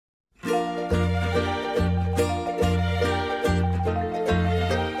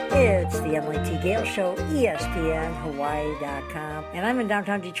Gale Show, ESPN, Hawaii.com. And I'm in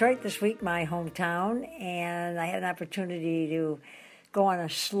downtown Detroit this week, my hometown, and I had an opportunity to go on a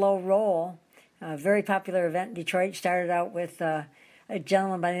slow roll. A very popular event in Detroit. Started out with a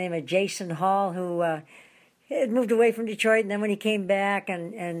gentleman by the name of Jason Hall, who had moved away from Detroit, and then when he came back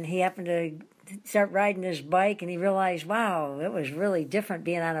and he happened to start riding his bike, and he realized, wow, it was really different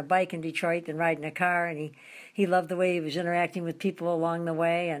being on a bike in Detroit than riding a car, and he loved the way he was interacting with people along the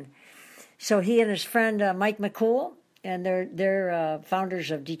way. And so he and his friend Mike McCool, and they're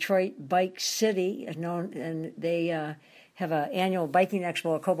founders of Detroit Bike City, and they have an annual biking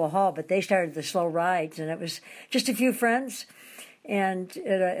expo at Cobo Hall, but they started the slow rides, and it was just a few friends and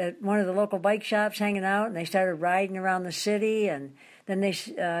at one of the local bike shops hanging out, and they started riding around the city, and then they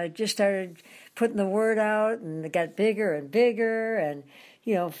just started putting the word out, and it got bigger and bigger, and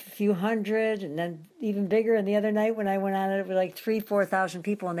a few hundred, and then even bigger. And the other night when I went on it was like 4,000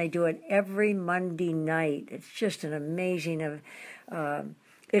 people, and they do it every Monday night. It's just an amazing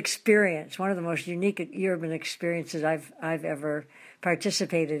experience, one of the most unique urban experiences I've ever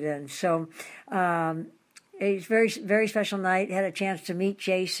participated in. So it's a very, very special night. Had a chance to meet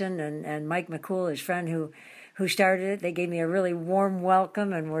Jason and Mike McCool, his friend who started it. They gave me a really warm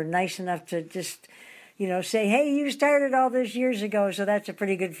welcome and were nice enough to just say, hey, you started all this years ago. So that's a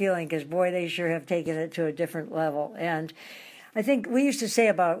pretty good feeling, because, boy, they sure have taken it to a different level. And I think we used to say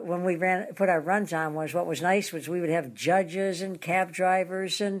about when we put our runs on, what was nice was we would have judges and cab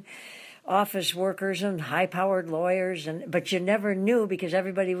drivers and office workers and high-powered lawyers, but you never knew, because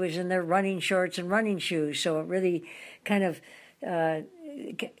everybody was in their running shorts and running shoes. So it really kind of,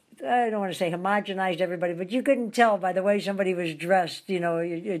 I don't want to say homogenized everybody, but you couldn't tell by the way somebody was dressed.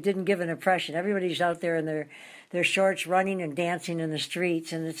 It didn't give an impression. Everybody's out there in their shorts, running and dancing in the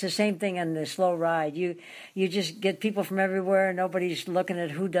streets, and it's the same thing on the slow ride. You just get people from everywhere. Nobody's looking at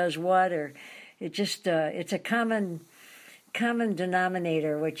who does what, or it just it's a common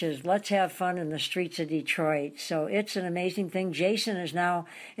denominator, which is let's have fun in the streets of Detroit. So it's an amazing thing. Jason is now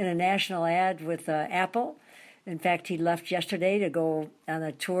in a national ad with Apple. In fact, he left yesterday to go on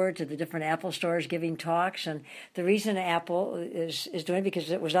a tour to the different Apple stores giving talks. And the reason Apple is doing it, because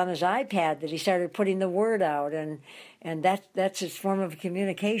it was on his iPad that he started putting the word out, and that's his form of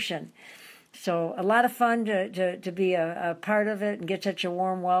communication. So a lot of fun to be a part of it and get such a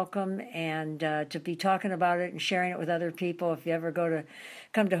warm welcome, and to be talking about it and sharing it with other people. If you ever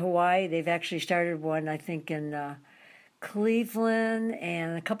come to Hawaii, they've actually started one, I think, in Cleveland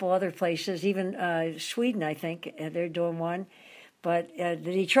and a couple other places, even Sweden, I think, they're doing one. But the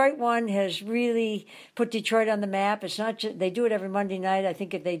Detroit one has really put Detroit on the map. It's not just, they do it every Monday night. I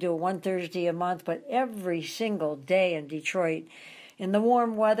think they do it one Thursday a month, but every single day in Detroit in the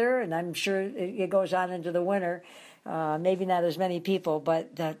warm weather, and I'm sure it goes on into the winter. Maybe not as many people,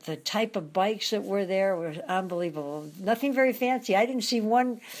 but the type of bikes that were there was unbelievable. Nothing very fancy. I didn't see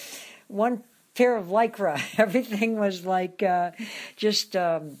one pair of Lycra. Everything was like just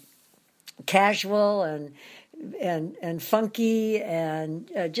casual and funky,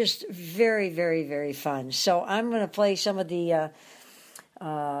 and just very, very, very fun. So I'm going to play some of the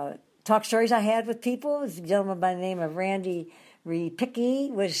talk stories I had with people. This gentleman by the name of Randy Repicki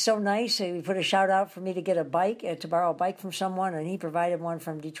was so nice. He put a shout out for me to get a bike, to borrow a bike from someone, and he provided one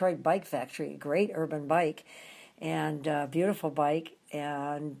from Detroit Bike Factory, a great urban bike and beautiful bike.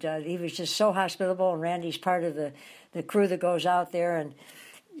 And he was just so hospitable, and Randy's part of the crew that goes out there and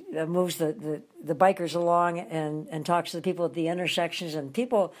moves the bikers along and talks to the people at the intersections. And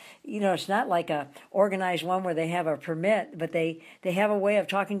people, it's not like a organized one where they have a permit, but they have a way of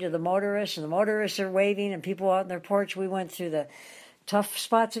talking to the motorists, and the motorists are waving, and people out on their porch. We went through the tough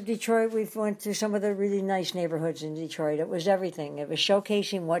spots of Detroit. We went through some of the really nice neighborhoods in Detroit. It was everything. It was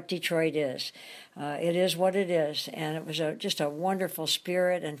showcasing what Detroit is. It is what it is, and it was just a wonderful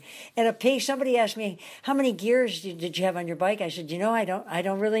spirit and a pace. Somebody asked me, how many gears did you have on your bike? I said, I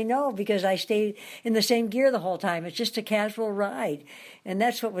don't really know, because I stayed in the same gear the whole time. It's just a casual ride, and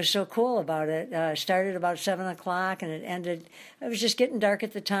that's what was so cool about it. Started about 7 o'clock, and it ended. It was just getting dark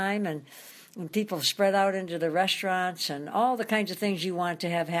at the time, and people spread out into the restaurants and all the kinds of things you want to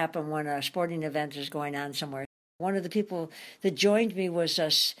have happen when a sporting event is going on somewhere. One of the people that joined me was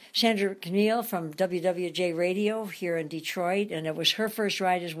Sandra Camille from WWJ Radio here in Detroit, and it was her first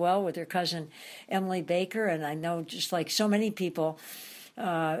ride as well with her cousin Emily Baker. And I know, just like so many people,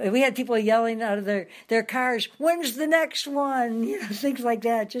 we had people yelling out of their cars, when's the next one? Things like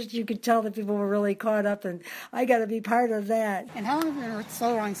that. Just, you could tell that people were really caught up, and I got to be part of that. And how long have you been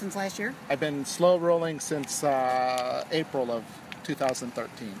slow rolling since last year? I've been slow rolling since April of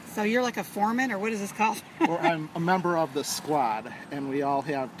 2013. So you're like a foreman, or what is this called? Well, I'm a member of the squad, and we all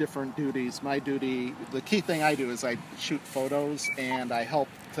have different duties. My duty, the key thing I do is I shoot photos, and I help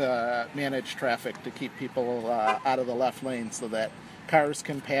to manage traffic to keep people out of the left lane so that cars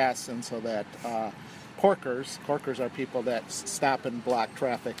can pass, and so that corkers are people that stop and block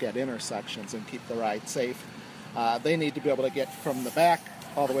traffic at intersections and keep the ride safe. They need to be able to get from the back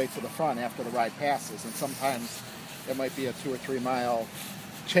all the way to the front after the ride passes, and sometimes it might be a 2 or 3 mile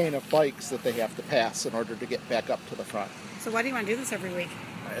chain of bikes that they have to pass in order to get back up to the front. So why do you want to do this every week?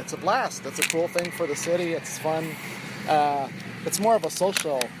 It's a blast. It's a cool thing for the city. It's fun. It's more of a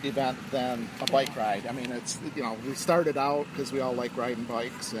social event than a bike ride. I mean, it's, we started out because we all like riding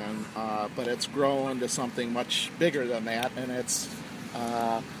bikes, and but it's grown to something much bigger than that, and it's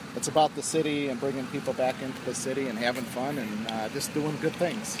about the city and bringing people back into the city and having fun and just doing good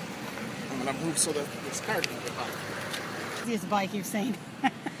things. I'm going to move so that this car can get by. Easiest bike you've seen?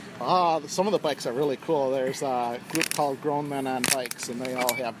 Some of the bikes are really cool. There's a group called Grown Men on Bikes, and they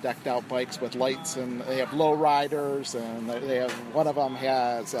all have decked out bikes with lights, and they have low riders, and they have, one of them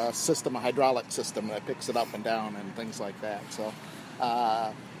has a hydraulic system that picks it up and down and things like that. So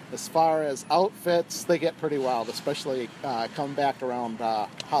as far as outfits, they get pretty wild, especially come back around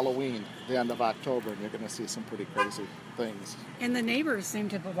Halloween, the end of October, and you're going to see some pretty crazy things. And the neighbors seem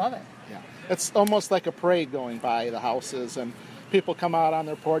to love it. Yeah, it's almost like a parade going by the houses, and people come out on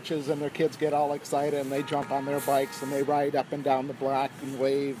their porches and their kids get all excited and they jump on their bikes and they ride up and down the block and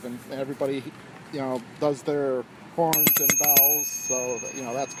wave, and everybody, does their horns and bells. So,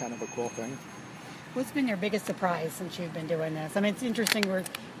 that's kind of a cool thing. What's been your biggest surprise since you've been doing this? I mean, it's interesting. We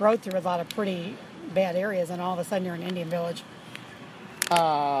rode through a lot of pretty bad areas, and all of a sudden you're in Indian Village.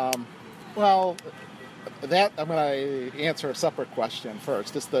 Well, that I'm going to answer a separate question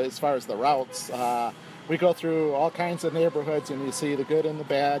first. Just as far as the routes, we go through all kinds of neighborhoods, and you see the good and the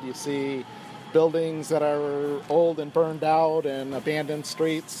bad. You see buildings that are old and burned out and abandoned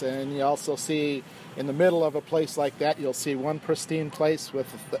streets, and you also see in the middle of a place like that, you'll see one pristine place with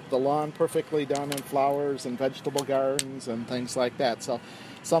the lawn perfectly done and flowers and vegetable gardens and things like that. So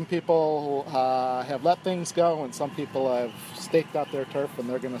some people have let things go, and some people have staked out their turf, and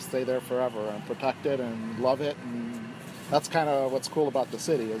they're going to stay there forever and protect it and love it. And that's kind of what's cool about the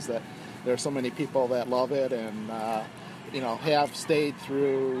city, is that there are so many people that love it and have stayed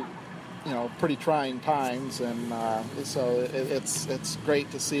through pretty trying times, and so it's great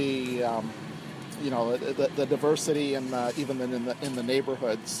to see the diversity and even in the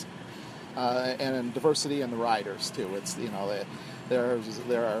neighborhoods, and diversity in the riders too. It's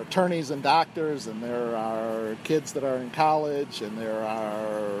there are attorneys and doctors, and there are kids that are in college, and there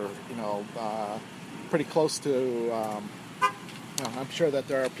are pretty close to. I'm sure that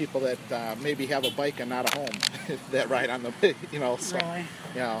there are people that maybe have a bike and not a home that ride on the, So, really?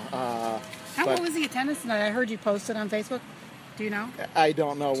 What was the attendance tonight? I heard you posted on Facebook. Do you know? I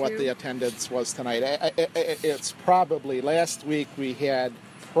don't know what the attendance was tonight. It's probably, last week we had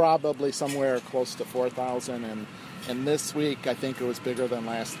probably somewhere close to 4,000, and this week I think it was bigger than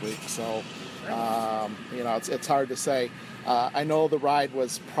last week. So, it's hard to say. I know the ride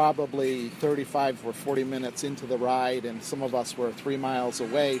was probably 35 or 40 minutes into the ride, and some of us were 3 miles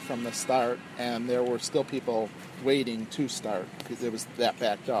away from the start, and there were still people waiting to start because it was that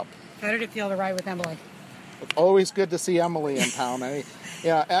backed up. How did it feel to ride with Emily? Always good to see Emily in town.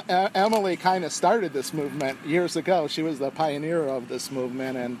 Emily kind of started this movement years ago. She was the pioneer of this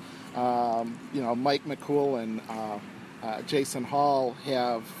movement, and Mike McCool and Jason Hall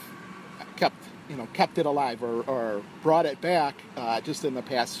have kept it alive or brought it back just in the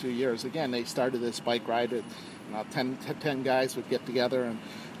past few years. Again, they started this bike ride. 10 guys would get together and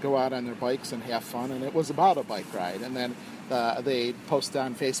go out on their bikes and have fun, and it was about a bike ride. And then they posted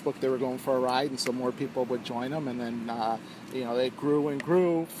on Facebook they were going for a ride, and so more people would join them. And then they grew and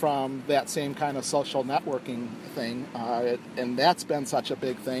grew from that same kind of social networking thing. And that's been such a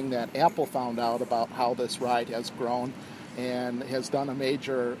big thing that Apple found out about how this ride has grown and has done a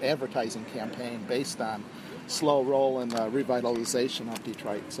major advertising campaign based on Slow Roll and the revitalization of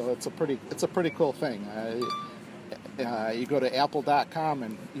Detroit. So it's a pretty cool thing. You go to apple.com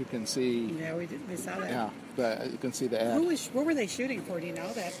and you can see. Yeah, we saw that. Yeah, you can see the ad. What were they shooting for? Do you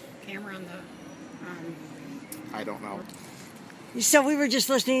know that camera on the? I don't know. So we were just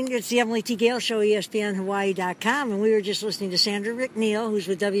listening. It's the Emily T. Gale Show, ESPNHawaii.com, and we were just listening to Sandra McNeil, who's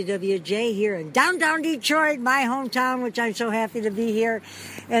with WWJ here in downtown Detroit, my hometown, which I'm so happy to be here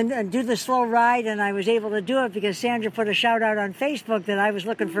and do the slow ride. And I was able to do it because Sandra put a shout out on Facebook that I was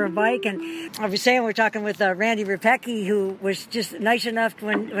looking for a bike. And I was saying we're talking with Randy Rapecki, who was just nice enough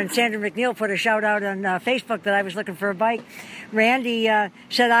when Sandra McNeil put a shout out on Facebook that I was looking for a bike. Randy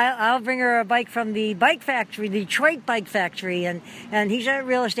said, I'll bring her a bike from the bike factory, the Detroit Bike Factory. And he's a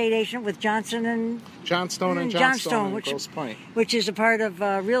real estate agent with Johnstone and Johnstone in Grosse Pointe, which is a part of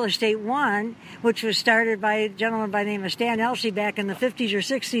Real Estate One, which was started by a gentleman by the name of Stan Elsey back in the 50s or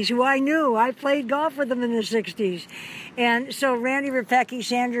 60s, who I knew. I played golf with him in the 60s. And so Randy Rapecki,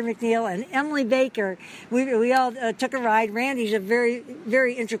 Sandra McNeil, and Emily Baker, we all took a ride. Randy's a very,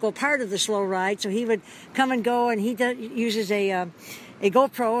 very integral part of the slow ride, so he would come and go, and he uses a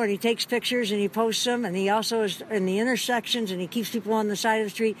GoPro, and he takes pictures and he posts them, and he also is in the intersections and he keeps people on the side of the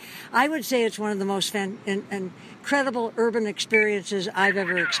street. I would say it's one of the most incredible urban experiences I've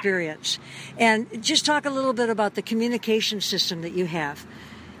ever experienced. And just talk a little bit about the communication system that you have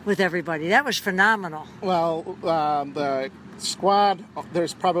with everybody. That was phenomenal. Well, the squad,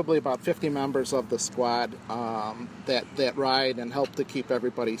 there's probably about 50 members of the squad that ride and help to keep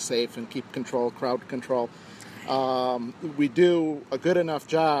everybody safe and keep crowd control. We do a good enough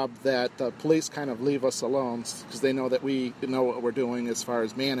job that the police kind of leave us alone because they know that we know what we're doing as far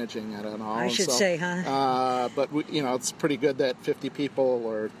as managing it and all. I should say, huh? But it's pretty good that 50 people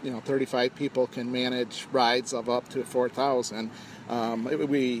or 35 people can manage rides of up to 4,000.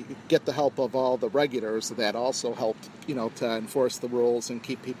 We get the help of all the regulars that also help, to enforce the rules and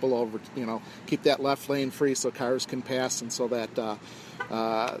keep people over, keep that left lane free so cars can pass, and so that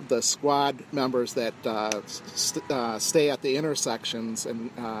the squad members that stay at the intersections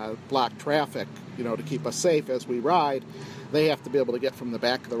and block traffic, to keep us safe as we ride, they have to be able to get from the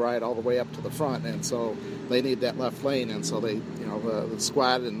back of the ride all the way up to the front, and so they need that left lane, and so they, the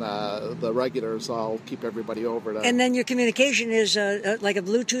squad and the regulars all keep everybody over. And then your communication is like a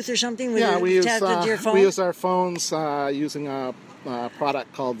Bluetooth or something? Yeah, we use our phones using a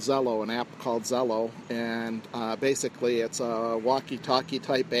product called Zello, an app called Zello, and basically it's a walkie-talkie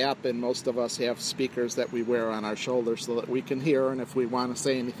type app, and most of us have speakers that we wear on our shoulders so that we can hear, and if we want to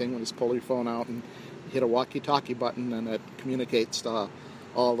say anything, we just pull your phone out and hit a walkie-talkie button, and it communicates to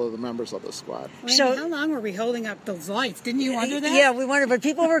all of the members of the squad. Randy, so how long were we holding up those lights? Didn't you wonder that? Yeah, we wondered, but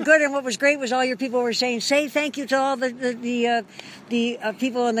people were good, and what was great was all your people were saying, say thank you to all the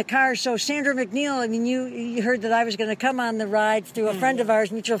people in the car. So Sandra McNeil, I mean, you heard that I was going to come on the ride through a friend of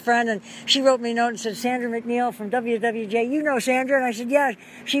ours, mutual friend, and she wrote me a note and said, Sandra McNeil from WWJ, you know Sandra? And I said, yeah,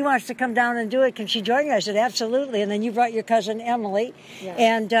 she wants to come down and do it. Can she join you? I said, absolutely. And then you brought your cousin Emily. Yeah.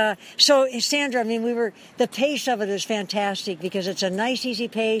 And so Sandra, I mean, the pace of it is fantastic because it's a nice, easy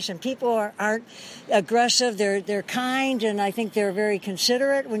pace, and people aren't aggressive. They're kind, and I think they're very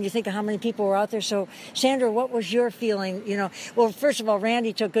considerate when you think of how many people were out there. So, Sandra, what was your feeling? Well, first of all,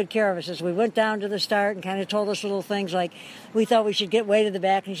 Randy took good care of us as we went down to the start and kind of told us little things like we thought we should get way to the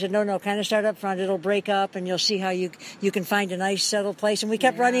back, and he said, no, kind of start up front. It'll break up, and you'll see how you can find a nice settled place. And we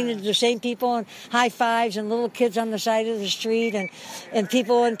kept running into the same people and high fives and little kids on the side of the street and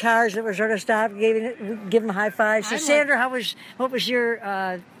people in cars that were sort of stopped, give them high fives. So, Sandra, what was your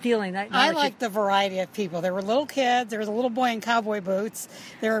feeling? I liked the variety of people. There were little kids. There was a little boy in cowboy boots.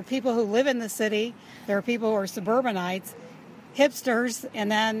 There are people who live in the city. There are people who are suburbanites, hipsters, and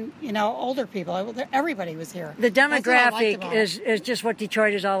then, older people. Everybody was here. The demographic is just what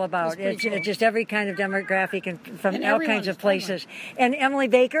Detroit is all about. It's just every kind of demographic and from all kinds of places. And Emily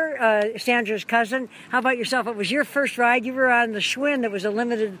Baker, Sandra's cousin, how about yourself? It was your first ride. You were on the Schwinn that was a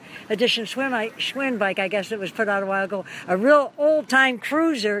limited edition Schwinn bike, I guess, that was put out a while ago. A real old-time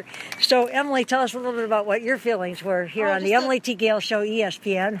cruiser. So, Emily, tell us a little bit about what your feelings were here on the Emily T. Gale Show,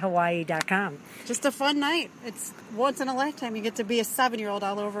 ESPNHawaii.com. Just a fun night. It's once in a lifetime. You get to be a 7-year-old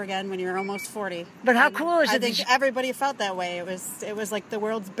all over again when you're almost 40. But how cool is it? I think everybody felt that way. It was like the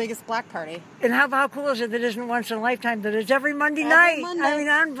world's biggest block party. And how cool is it that it isn't once in a lifetime, that it's every Monday night? I mean,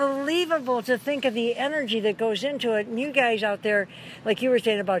 unbelievable to think of the energy that goes into it. And you guys out there, like you were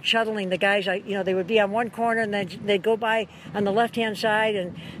saying about shuttling, the guys, they would be on one corner and then they'd go by on the left-hand side.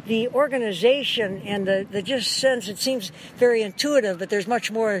 And the organization and the just sense, it seems very intuitive, but there's much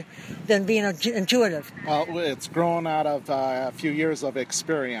more than being intuitive. Well, it's grown out of a few years of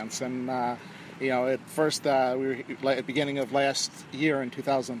experience, and at first we were at the beginning of last year in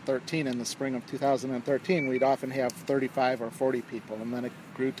 2013, in the spring of 2013, we'd often have 35 or 40 people, and then it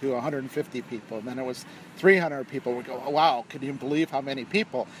grew to 150 people, and then it was 300 people. We go, oh, wow, can you believe how many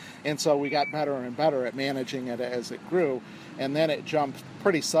people? And so we got better and better at managing it as it grew, and then it jumped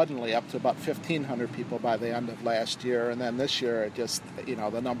pretty suddenly up to about 1,500 people by the end of last year, and then this year it just,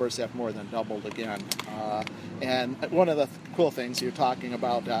 the numbers have more than doubled again. And one of the cool things you're talking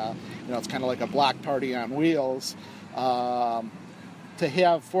about, it's kind of like a block party on wheels. To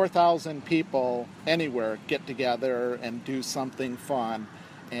have 4,000 people anywhere get together and do something fun,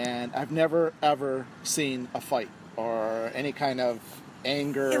 and I've never ever seen a fight or any kind of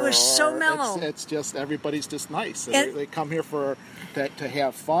anger. It was so mellow. It's just everybody's just nice. They come here to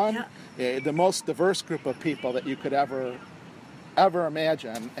have fun. Yeah. The most diverse group of people that you could ever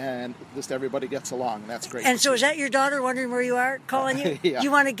imagine, and just everybody gets along. That's great. And so is that your daughter wondering where you are, calling you? Yeah. You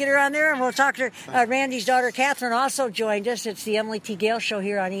want to get her on there, and we'll talk to her. Randy's daughter, Catherine, also joined us. It's the Emily T. Gale Show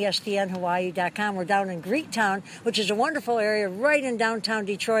here on ESPNHawaii.com. We're down in Greektown, which is a wonderful area right in downtown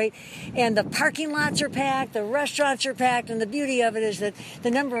Detroit, and the parking lots are packed, the restaurants are packed, and the beauty of it is that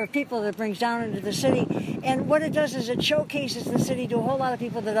the number of people that it brings down into the city, and what it does is it showcases the city to a whole lot of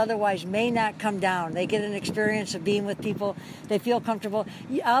people that otherwise may not come down. They get an experience of being with people. They feel comfortable.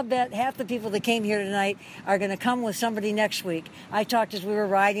 I'll bet half the people that came here tonight are going to come with somebody next week. I talked as we were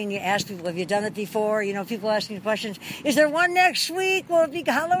riding. You asked people, have you done it before? People asking questions. Is there one next week? Well,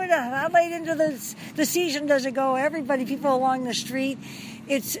 how late into the season does it go? Everybody, people along the street.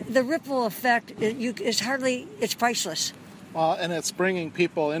 It's the ripple effect. It's priceless. Well, and it's bringing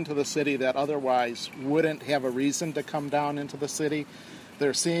people into the city that otherwise wouldn't have a reason to come down into the city.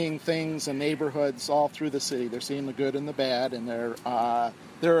 They're seeing things in neighborhoods all through the city. They're seeing the good and the bad, and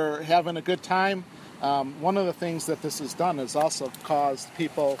they're having a good time. One of the things that this has done is also caused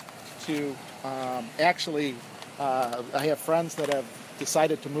people to actually. I have friends that have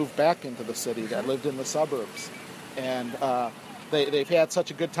decided to move back into the city that lived in the suburbs, and they've had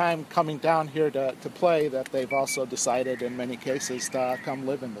such a good time coming down here to play that they've also decided in many cases to come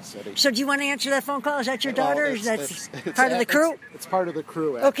live in the city. So do you want to answer that phone call? Is that your daughter? Or is that part of the crew? It's part of the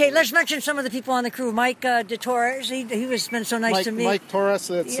crew, actually. Okay, let's mention some of the people on the crew. Mike DeTorres, he was been so nice to me. Mike Torres,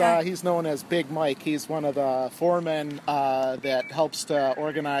 he's known as Big Mike. He's one of the foremen that helps to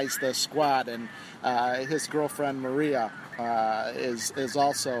organize the squad, and his girlfriend Maria is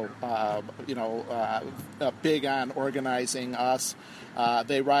also big on organizing us.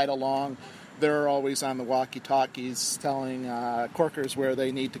 They ride along. They're always on the walkie-talkies telling Corkers where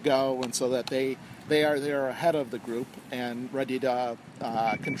they need to go, and so that they're ahead of the group and ready to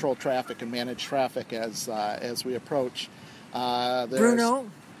control traffic and manage traffic as we approach. Bruno.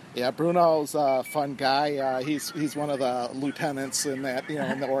 Yeah, Bruno's a fun guy. He's one of the lieutenants in that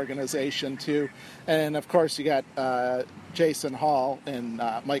in the organization too, and of course you got Jason Hall and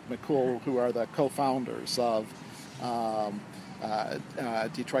Mike McCool, who are the co-founders of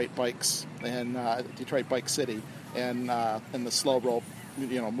Detroit Bikes and Detroit Bike City and the slow rope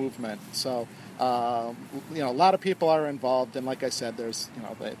movement. So a lot of people are involved, and like I said, there's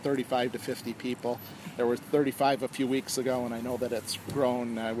 35 to 50 people. There were 35 a few weeks ago, and I know that it's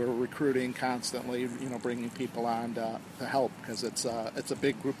grown. We're recruiting constantly, bringing people on to help because it's a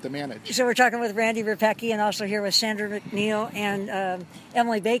big group to manage. So we're talking with Randy Rapecki and also here with Sandra McNeil and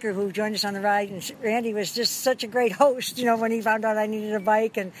Emily Baker, who joined us on the ride. And Randy was just such a great host, when he found out I needed a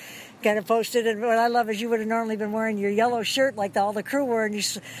bike and kind of posted. And what I love is you would have normally been wearing your yellow shirt like all the crew were, and you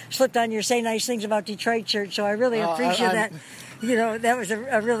slipped on your Say Nice Things About Detroit shirt. So I really appreciate that. That was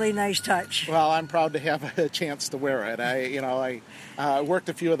a really nice touch. Well, I'm proud to have a chance to wear it. I worked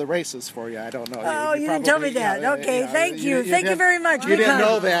a few of the races for you. I don't know. Oh, you didn't tell me that. Okay, thank you. Thank you very much. You didn't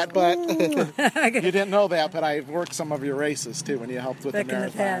know that, but you didn't know that. But I've worked some of your races too when you helped with the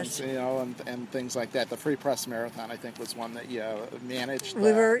marathons, and things like that. The Free Press Marathon, I think, was one that you managed.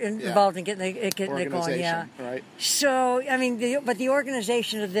 We were involved in getting it going. Yeah. Right. So but the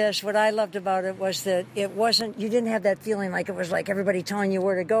organization of this, what I loved about it was that it wasn't. You didn't have that feeling like it was like everybody telling you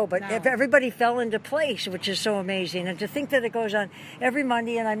where to go, but if everybody fell into place, which is so amazing. And to think that it goes on every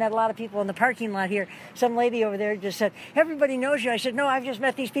Monday, and I met a lot of people in the parking lot here. Some lady over there just said, everybody knows you. I said, no, I've just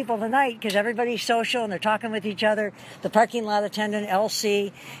met these people tonight because everybody's social and they're talking with each other. The parking lot attendant,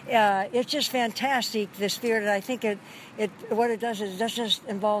 Elsie. It's just fantastic, the spirit. And I think what it does is it doesn't just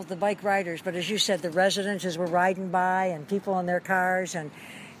involve the bike riders, but as you said, the residents as we're riding by and people in their cars, and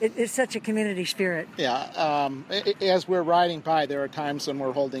it's such a community spirit. Yeah, as we're riding by, there are times when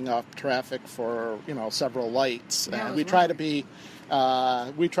we're holding up traffic for several lights. We try to be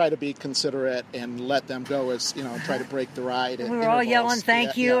considerate and let them go as try to break the ride. We were all yelling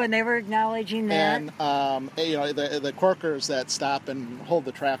thank you, and they were acknowledging that. And the Corkers that stop and hold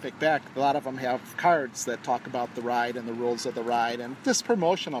the traffic back, a lot of them have cards that talk about the ride and the rules of the ride and just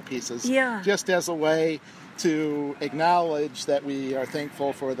promotional pieces. Yeah. Just as a way to acknowledge that we are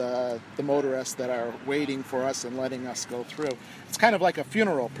thankful for the motorists that are waiting for us and letting us go through. It's kind of like a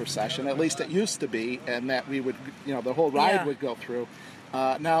funeral procession, at least it used to be, and that we would, the whole ride would go through.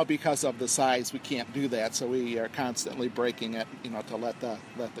 Now, because of the size, we can't do that, so we are constantly breaking it, to let the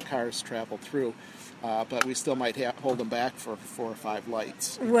cars travel through. But we still might hold them back for 4 or 5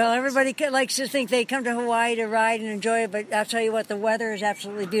 lights. Well, everybody likes to think they come to Hawaii to ride and enjoy it, but I'll tell you what, the weather is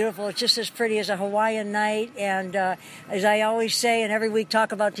absolutely beautiful. It's just as pretty as a Hawaiian night, and as I always say, and every week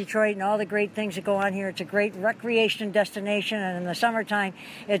talk about Detroit and all the great things that go on here, it's a great recreation destination, and in the summertime,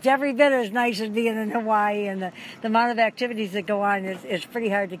 it's every bit as nice as being in Hawaii, and the amount of activities that go on is pretty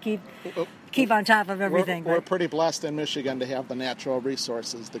hard to keep on top of everything. We're pretty blessed in Michigan to have the natural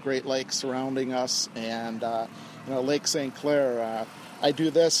resources, the Great Lakes surrounding us, and Lake St. Clair. I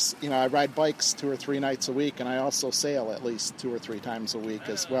do this, I ride bikes 2 or 3 nights a week, and I also sail at least 2 or 3 times a week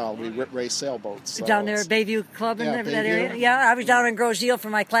as well. We race sailboats. So down there at Bayview Club in that area? Yeah, I was down in Grosse Ile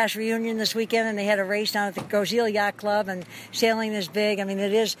for my class reunion this weekend, and they had a race down at the Grosse Ile Yacht Club, and sailing is big. I mean,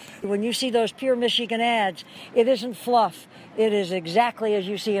 it is, when you see those Pure Michigan ads, it isn't fluff. It is exactly as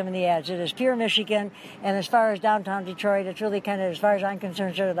you see them in the ads. It is pure Michigan, and as far as downtown Detroit, it's really kind of, as far as I'm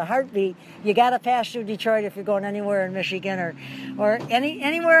concerned, sort of the heartbeat. You got to pass through Detroit if you're going anywhere in Michigan or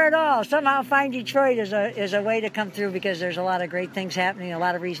anywhere at all. Somehow find Detroit is a way to come through, because there's a lot of great things happening, a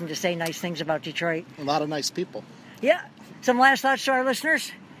lot of reason to say nice things about Detroit. A lot of nice people. Yeah. Some last thoughts to our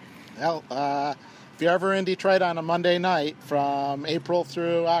listeners? Well, if you're ever in Detroit on a Monday night from April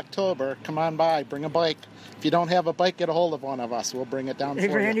through October, come on by, bring a bike. If you don't have a bike, get a hold of one of us. We'll bring it down for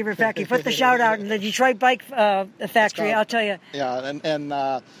you. Randy Rapacki, put the shout out in the Detroit Bike Factory, I'll tell you. Yeah,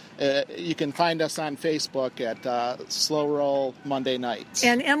 and you can find us on Facebook at Slow Roll Monday Nights.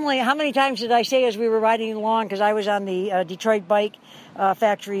 And Emily, how many times did I say as we were riding along, because I was on the Detroit Bike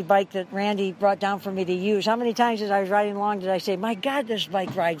Factory bike that Randy brought down for me to use, how many times as I was riding along did I say, my God, this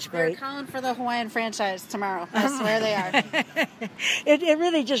bike rides great? They're calling for the Hawaiian franchise tomorrow. I swear they are. It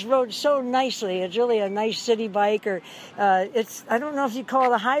really just rode so nicely. It's really a nice city bike, or it's, I don't know if you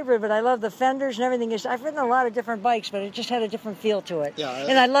call it a hybrid, but I love the fenders and everything. I've ridden a lot of different bikes, but it just had a different feel to it. Yeah,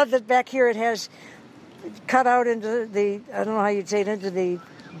 and I love that back here it has cut out into the, I don't know how you'd say it, into the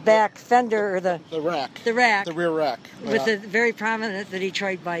back fender, or the rack. The rack. The rear rack. With the very prominent, the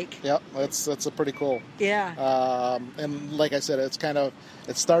Detroit bike. Yep, that's a pretty cool. Yeah. And like I said,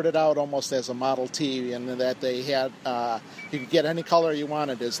 it started out almost as a Model T, and that they had, you could get any color you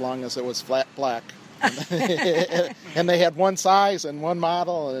wanted as long as it was flat black. And they had one size and one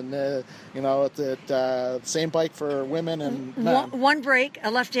model, and same bike for women and men. One brake, a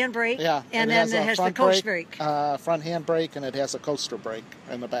left-hand brake, yeah, and then it has the coast brake. Front hand brake, and it has a coaster brake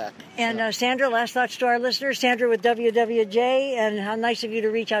in the back. And Sandra, last thoughts to our listeners. Sandra with WWJ, and how nice of you to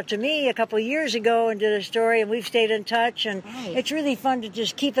reach out to me a couple of years ago and did a story, and we've stayed in touch, and it's really fun to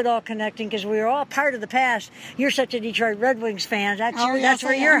just keep it all connecting, because we are all part of the past. You're such a Detroit Red Wings fan. That's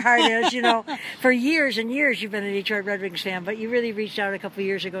where your heart is, For years and years you've been a Detroit Red Wings fan, but you really reached out a couple of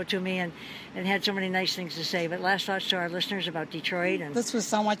years ago to me and had so many nice things to say. But last thoughts to our listeners about Detroit. And this was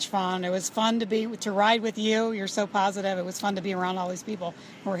so much fun. It was fun to ride with you. You're so positive. It was fun to be around all these people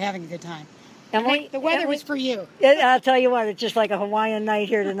who were having a good time. Emily, the weather was for you. I'll tell you what, it's just like a Hawaiian night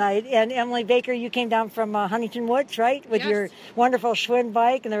here tonight. And Emily Baker, you came down from Huntington Woods, right? With your wonderful Schwinn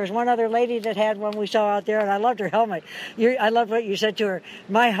bike. And there was one other lady that had one we saw out there, and I loved her helmet. I loved what you said to her.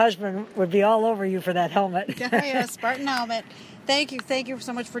 My husband would be all over you for that helmet. Yeah, Spartan helmet. Thank you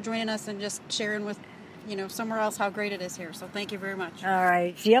so much for joining us and just sharing with somewhere else how great it is here. So thank you very much. All right.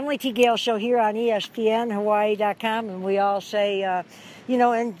 It's the Emily T. Gale Show here on ESPN, Hawaii.com, and we all say,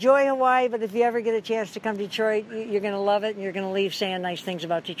 enjoy Hawaii, but if you ever get a chance to come to Detroit, you're going to love it, and you're going to leave saying nice things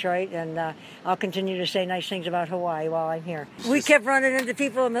about Detroit, and I'll continue to say nice things about Hawaii while I'm here. We kept running into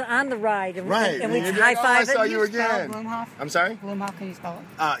people on the ride, and we high-five it. I saw you again. Bloomhoff? I'm sorry? Bloomhoff, can you spell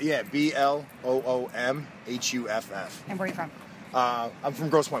it? Yeah, Bloomhuff. And where are you from? I'm from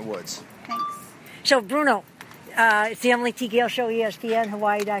Grosse Pointe Woods. Thanks. So, Bruno, It's the Emily T. Gale Show, ESPN,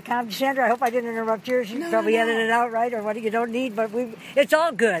 Hawaii.com. Sandra, I hope I didn't interrupt yours. You probably edited it out, right? Or what you don't need, but it's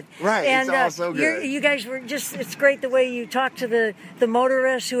all good. Right, and, it's all so good. You guys were it's great the way you talk to the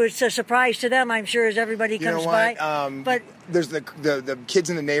motorists, who it's a surprise to them, I'm sure, as everybody comes by. But there's the kids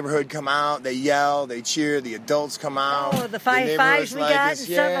in the neighborhood come out, they yell, they cheer, the adults come out. Oh, the 5-5s we got and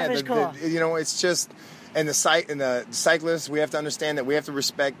stuff is cool. It's just, and the cyclists, we have to understand that we have to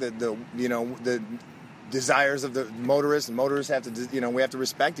respect the desires of the motorists, and motorists have to, we have to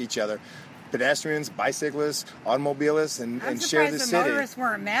respect each other. Pedestrians, bicyclists, automobilists, and share the city. The motorists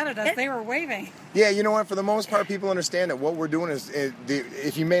weren't mad at us; they were waving. Yeah, you know what? For the most part, people understand that what we're doing is,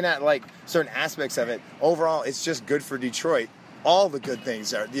 if you may not like certain aspects of it, overall, it's just good for Detroit. All the good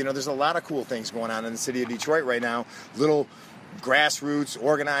things are, there's a lot of cool things going on in the city of Detroit right now. Little grassroots,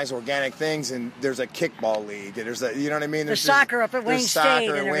 organized, organic things, and there's a kickball league. There's you know what I mean? There's soccer up at Wayne State.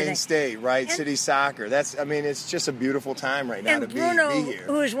 Soccer at Wayne State, right? And city soccer. It's just a beautiful time right now to be here.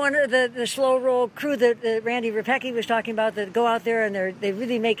 Who is one of the slow roll crew that Randy Rapecki was talking about, that go out there and they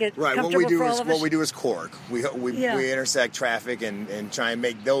really make it comfortable for all of us. What we do is cork. We intersect traffic and try and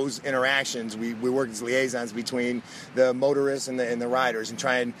make those interactions. We work as liaisons between the motorists and the riders, and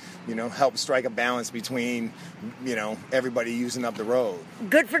try and help strike a balance between everybody using up the road.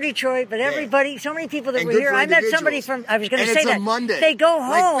 Good for Detroit, but everybody, so many people that were here. I met somebody from, I was going to say that. And it's a Monday. They go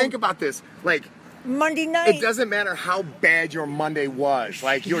home. Think about this. Monday night. It doesn't matter how bad your Monday was.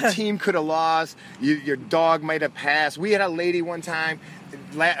 Your team could have lost. Your dog might have passed. We had a lady one time,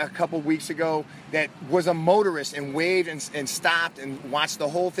 a couple weeks ago, that was a motorist and waved and stopped and watched the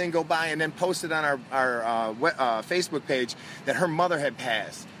whole thing go by, and then posted on our Facebook page that her mother had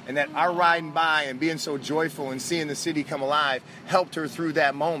passed. And that our riding by and being so joyful and seeing the city come alive helped her through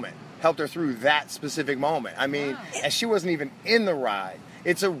that moment, helped her through that specific moment. And she wasn't even in the ride.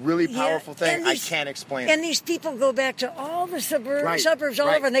 It's a really powerful thing. I can't explain it. And these people go back to all the suburbs all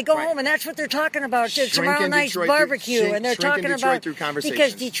over, and they go home, and that's what they're talking about. Tomorrow night's barbecue, and they're talking about,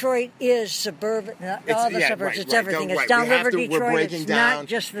 because Detroit is suburban. All the suburbs, it's everything. It's downriver Detroit. It's not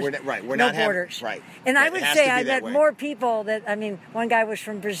just the no borders. And I would say I met more people one guy was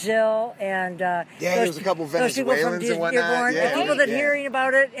from Brazil, and there's a couple Venezuelans and whatnot. People that hearing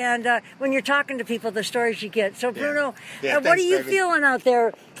about it, and when you're talking to people, the stories you get. So Bruno, what are you feeling out there?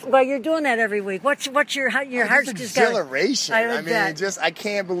 Well, you're doing that every week. What's your heart's exhilaration? I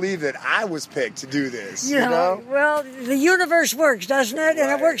can't believe that I was picked to do this. You know? Well, the universe works, doesn't it? And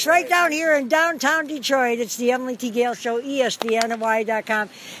it works right down here in downtown Detroit. It's the Emily T. Gale Show, ESPN, Hawaii.com.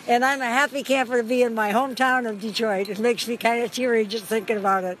 And I'm a happy camper to be in my hometown of Detroit. It makes me kind of teary just thinking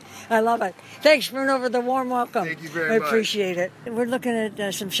about it. I love it. Thanks, Bruno, for the warm welcome. Thank you very much. I appreciate it. We're looking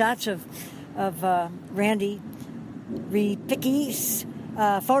at some shots of Randy Rapecki's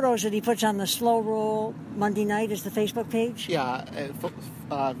photos that he puts on the Slow Roll Monday night is the Facebook page? Yeah,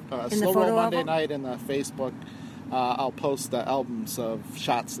 Slow Roll Monday night in the Facebook. I'll post the albums of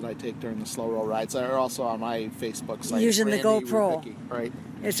shots that I take during the Slow Roll rides. They're also on my Facebook site. Using Randy the GoPro. Rapecki, right.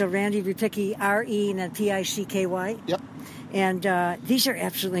 It's a Randy Rapecki, R-E and then P-I-C-K-Y. Yep. And these are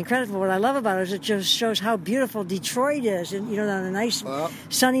absolutely incredible. What I love about it is it just shows how beautiful Detroit is. And, on a nice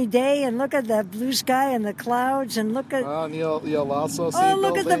sunny day, and look at that blue sky and the clouds, and look at... and you'll also see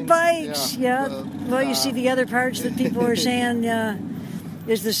look buildings. At the bikes. Yeah. You see the other parts that people are saying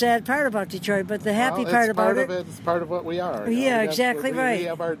is the sad part about Detroit, but the happy part about it... It's part of what we are. Yeah, exactly right. We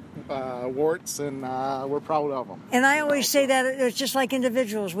have our warts, and we're proud of them. And I always say that it's just like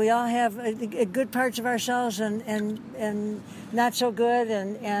individuals. We all have good parts of ourselves and not so good,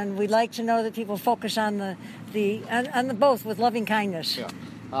 and we like to know that people focus on the both with loving kindness. Yeah.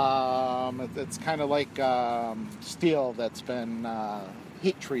 It's kind of like steel that's been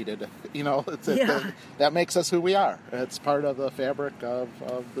heat treated. That makes us who we are. It's part of the fabric of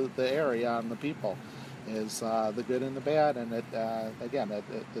the area and the people. Is the good and the bad, and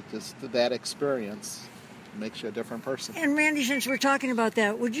that experience makes you a different person. And Randy, since we're talking about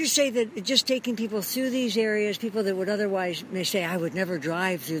that, would you say that just taking people through these areas, people that would otherwise may say, I would never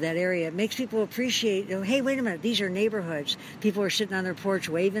drive through that area, it makes people appreciate, hey, wait a minute, these are neighborhoods. People are sitting on their porch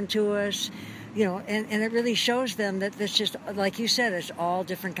waving to us. And it really shows them that it's just, like you said, it's all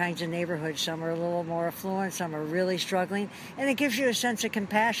different kinds of neighborhoods. Some are a little more affluent, some are really struggling, and it gives you a sense of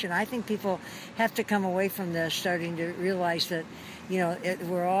compassion. I think people have to come away from this starting to realize that,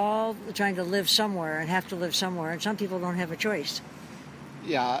 we're all trying to live somewhere and have to live somewhere, and some people don't have a choice.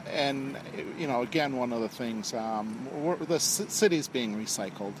 Yeah, and, again, one of the things, the city's being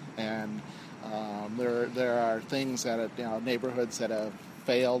recycled, and there are things that, neighborhoods that have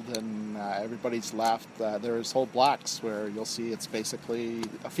failed and everybody's left. There's whole blocks where you'll see it's basically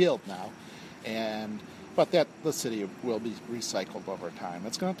a field now, and but that the city will be recycled over time.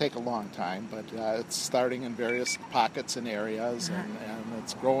 It's going to take a long time, but it's starting in various pockets and areas, and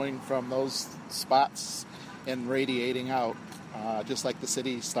it's growing from those spots and radiating out. Just like the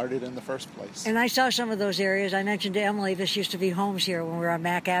city started in the first place. And I saw some of those areas. I mentioned to Emily, this used to be homes here when we were on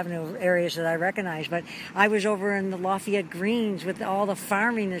Mack Avenue, areas that I recognize. But I was over in the Lafayette Greens with all the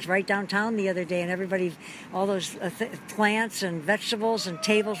farming that's right downtown the other day, and everybody, all those plants and vegetables and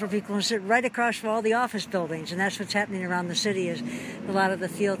tables where people can sit right across from all the office buildings. And that's what's happening around the city, is a lot of the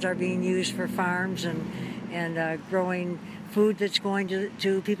fields are being used for farms and growing food that's going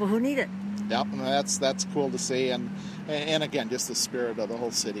to people who need it. Yep, and that's cool to see, and again, just the spirit of the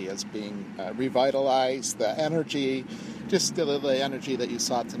whole city is being revitalized. The energy, just the energy that you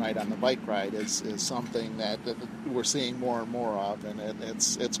saw tonight on the bike ride is something that we're seeing more and more of, and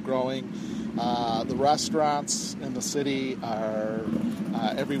it's growing. The restaurants in the city are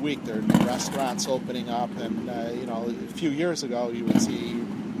every week there are new restaurants opening up, and a few years ago you would see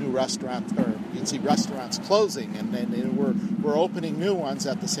new restaurants, or you'd see restaurants closing, and then we're opening new ones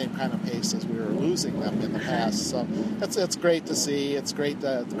at the same kind of pace as we were losing them in the past. So it's great to see. It's great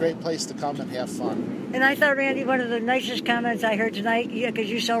place to come and have fun. And I thought, Randy, one of the nicest comments I heard tonight,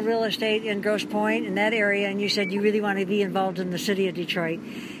 because you sell real estate in Grosse Pointe, in that area, and you said you really want to be involved in the city of Detroit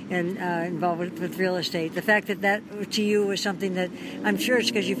and involved with real estate. The fact that to you was something that I'm sure it's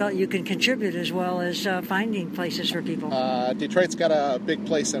because you felt you can contribute as well as finding places for people. Detroit's got a big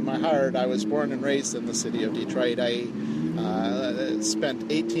place in my heart. I was born and raised in the city of Detroit. I spent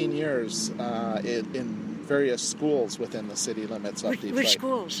 18 years in various schools within the city limits of Detroit. Which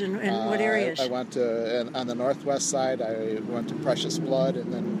schools and what areas? I went to, on the northwest side, I went to Precious Blood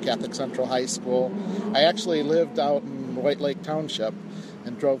and then Catholic Central High School. I actually lived out in White Lake Township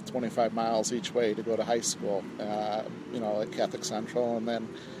and drove 25 miles each way to go to high school, at Catholic Central. And then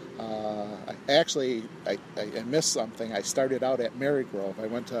I missed something. I started out at Marygrove. I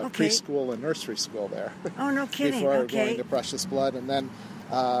went to preschool and nursery school there. Oh, no kidding. Before going to Precious Blood. And then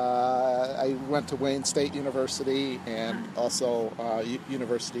I went to Wayne State University and also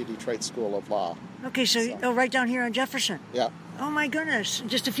University of Detroit School of Law. Okay, so right down here on Jefferson. Yeah. Oh my goodness,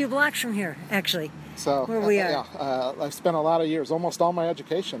 just a few blocks from here, actually. So where we are. Yeah, I've spent a lot of years, almost all my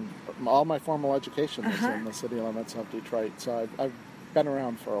education, all my formal education is in the city limits of Detroit. So I've been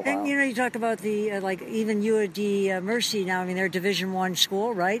around for a while. And you talk about the even UAD Mercy now. I mean, they're a Division I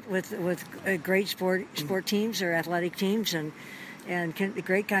school, right? With great sport teams or athletic teams and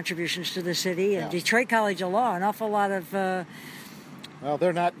great contributions to the city. And Detroit College of Law, an awful lot of. Well,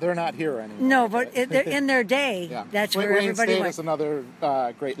 they're not here anymore. No, but they're in their day, that's where Wayne everybody State went. is another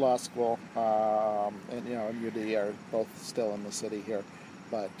great law school, and UD are both still in the city here.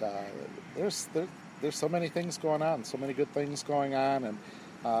 But there's so many things going on, so many good things going on, and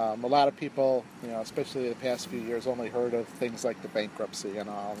a lot of people, especially the past few years, only heard of things like the bankruptcy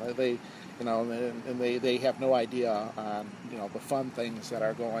and all. They have no idea on the fun things that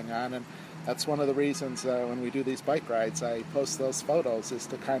are going on, and that's one of the reasons when we do these bike rides, I post those photos, is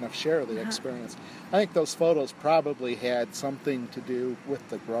to kind of share the experience. I think those photos probably had something to do with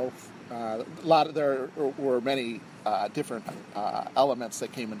the growth. There were many different elements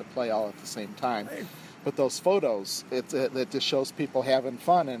that came into play all at the same time. But those photos, it just shows people having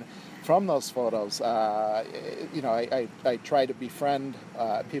fun, and from those photos, I try to befriend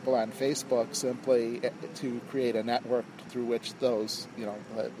people on Facebook simply to create a network through which those,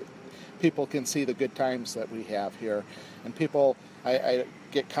 people can see the good times that we have here. And people, I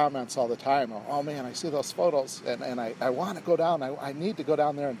get comments all the time, oh man, I see those photos, and I want to go down, I need to go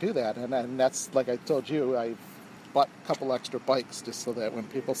down there and do that. And that's, like I told you, I bought a couple extra bikes just so that when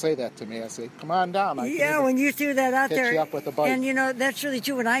people say that to me, I say, come on down. When you threw that out there, you up with a bike. And that's really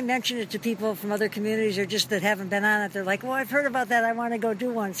true. When I mention it to people from other communities or just that haven't been on it, they're like, well, I've heard about that, I want to go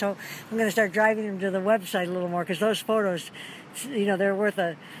do one. So I'm going to start driving them to the website a little more, because those photos, they're worth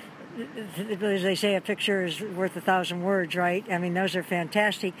as they say, a picture is worth 1,000 words, right? I mean, those are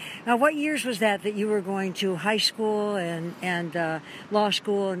fantastic. Now, what years was that you were going to high school and law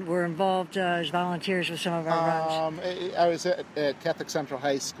school and were involved as volunteers with some of our runs? I was at Catholic Central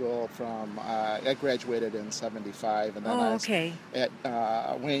High School I graduated in 75, and then I was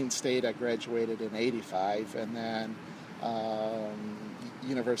at Wayne State, I graduated in 85, and then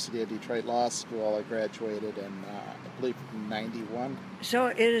University of Detroit Law School, I graduated in, I believe, 91. So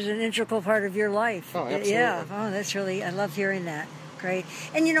it is an integral part of your life. Oh, absolutely. Yeah. Oh, that's really, I love hearing that. Great.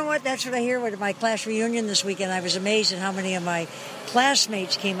 And you know what? That's what I hear with my class reunion this weekend. I was amazed at how many of my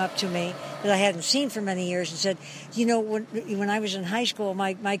classmates came up to me that I hadn't seen for many years and said, you know, when I was in high school,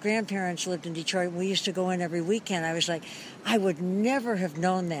 my grandparents lived in Detroit. And we used to go in every weekend. I was like, I would never have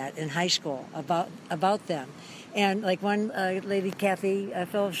known that in high school about them. And like one lady, Kathy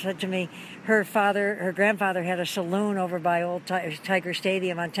Phillips, said to me, her grandfather had a saloon over by Old Tiger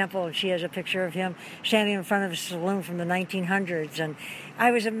Stadium on Temple, and she has a picture of him standing in front of a saloon from the 1900s. And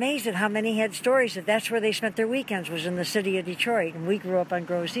I was amazed at how many had stories that's where they spent their weekends, was in the city of Detroit. And we grew up on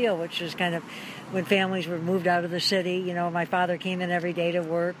Grosse Ile, which was kind of when families were moved out of the city. You know, my father came in every day to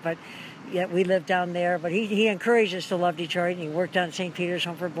work, but yet we lived down there. But he encouraged us to love Detroit, and he worked on St. Peter's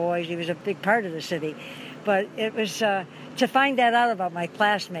Home for Boys. He was a big part of the city. But it was to find that out about my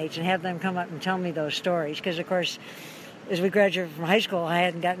classmates and have them come up and tell me those stories. Because, of course, as we graduated from high school, I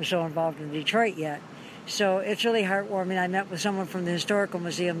hadn't gotten so involved in Detroit yet. So it's really heartwarming. I met with someone from the Historical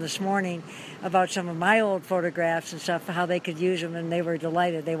Museum this morning about some of my old photographs and stuff, how they could use them, and they were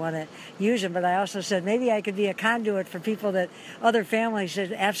delighted. They want to use them. But I also said maybe I could be a conduit for people that other families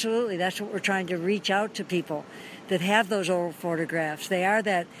said, absolutely, that's what we're trying to reach out to people that have those old photographs. They are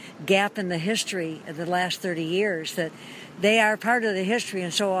that gap in the history of the last 30 years, that they are part of the history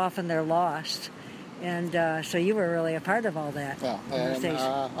and so often they're lost. And so you were really a part of all that. Yeah, and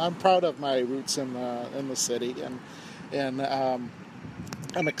I'm proud of my roots in the city, and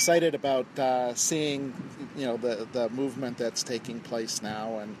I'm excited about seeing, you know, the movement that's taking place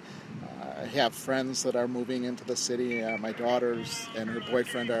now. And I have friends that are moving into the city. My daughters and her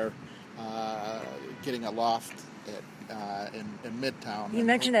boyfriend are getting a loft in Midtown. You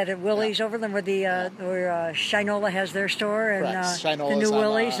mentioned that at Willie's over there where Shinola has their store, and the new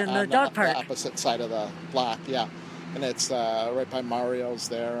Willie's and the dog park. On the opposite side of the block, yeah. And it's right by Mario's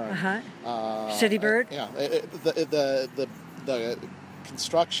there. City Bird? Yeah. The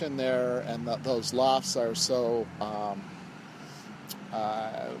construction there and those lofts are so...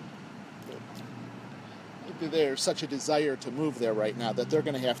 there's such a desire to move there right now that they're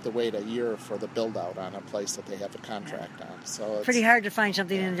going to have to wait a year for the build-out on a place that they have a contract on. So it's pretty hard to find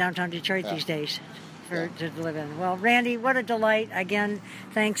something in downtown Detroit these days to live in. Well, Randy, what a delight. Again,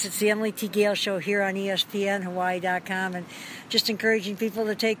 thanks. It's the Emily T. Gale Show here on ESPN, Hawaii.com, and just encouraging people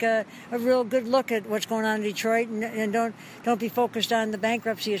to take a real good look at what's going on in Detroit, and don't be focused on the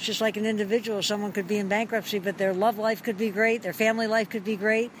bankruptcy. It's just like an individual. Someone could be in bankruptcy, but their love life could be great, their family life could be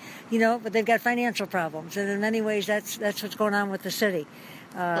great, you know, but they've got financial problems. And in many ways, that's what's going on with the city.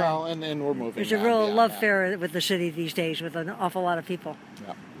 And we're moving. There's a real love affair with the city these days with an awful lot of people.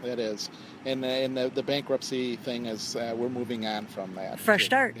 Yeah, it is. And the bankruptcy thing is, we're moving on from that. Fresh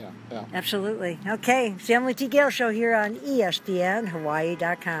start. Yeah. Absolutely. Okay, it's the Emily T. Gale Show here on ESPN,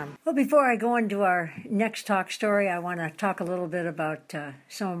 Hawaii.com. Well, before I go into our next talk story, I want to talk a little bit about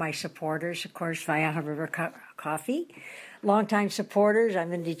some of my supporters. Of course, Waiaha River Coffee. Longtime supporters.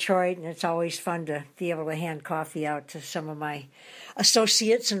 I'm in Detroit, and it's always fun to be able to hand coffee out to some of my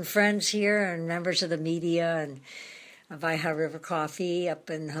associates and friends here and members of the media, and Waiaha River Coffee up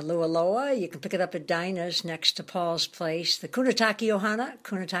in Halualoa. You can pick it up at Dinah's next to Paul's Place. The Kunitaki Ohana,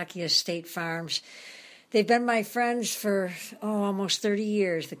 Kunitaki Estate Farms. They've been my friends for, almost 30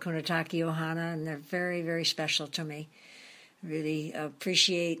 years, the Kunitaki Ohana, and they're very, very special to me. Really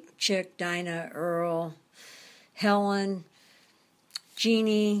appreciate Chick, Dinah, Earl, Helen,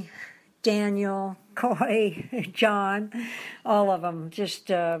 Jeannie, Daniel, Coy, John, all of them, just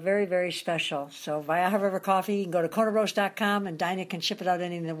very, very special. So Waiaha River Coffee, you can go to KonaRoast.com, and Dinah can ship it out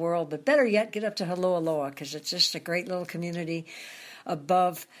anywhere in the world. But better yet, get up to Halualoa, because it's just a great little community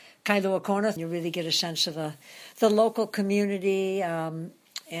above Kailua Kona. You really get a sense of the local community, and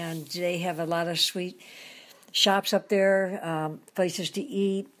they have a lot of sweet shops up there, places to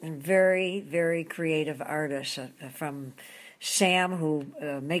eat, and very, very creative artists from Sam, who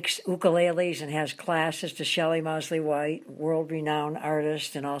makes ukuleles and has classes, to Shelley Mosley White, world-renowned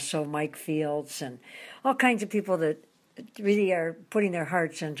artist, and also Mike Fields, and all kinds of people that really are putting their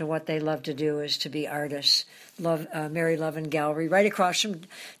hearts into what they love to do, is to be artists. Mary Lovin Gallery, right across from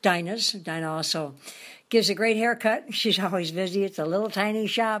Dinah's. Dinah also gives a great haircut. She's always busy. It's a little tiny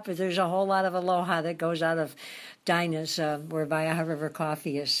shop, but there's a whole lot of aloha that goes out of Dinah's, where Waiaha River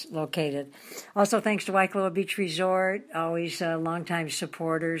Coffee is located. Also, thanks to Waikoloa Beach Resort, always longtime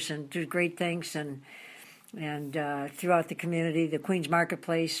supporters and do great things, and throughout the community. The Queens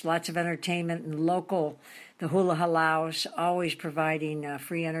Marketplace, lots of entertainment, and local, the Hula Halaus, always providing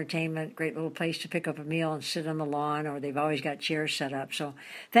free entertainment, great little place to pick up a meal and sit on the lawn, or they've always got chairs set up. So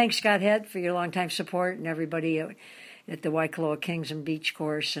thanks, Scott Head, for your longtime support, and everybody at the Waikoloa Kings and Beach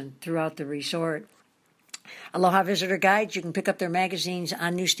Course and throughout the resort. Aloha Visitor Guides. You can pick up their magazines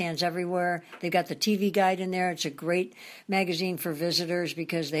on newsstands everywhere. They've got the TV guide in there. It's a great magazine for visitors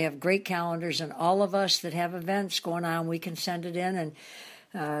because they have great calendars, and all of us that have events going on, we can send it in.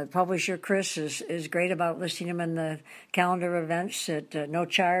 And publisher Chris is great about listing them in the calendar events at no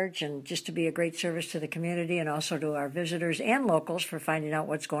charge, and just to be a great service to the community and also to our visitors and locals for finding out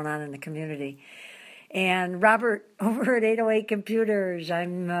what's going on in the community. And Robert over at 808 Computers,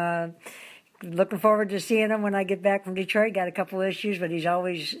 I'm looking forward to seeing him when I get back from Detroit. Got a couple of issues, but he's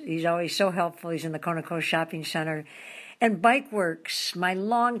always so helpful. He's in the Kona Coast Shopping Center. And Bike Works, my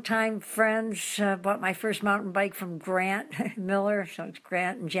longtime friends, bought my first mountain bike from Grant Miller. So it's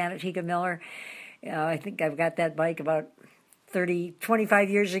Grant and Janet Higa Miller. I think I've got that bike about 25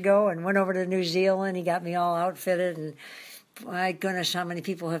 years ago, and went over to New Zealand. He got me all outfitted, and my goodness, how many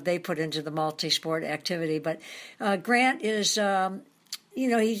people have they put into the multi-sport activity? But Grant is,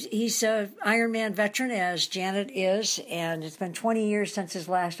 he's an Ironman veteran, as Janet is, and it's been 20 years since his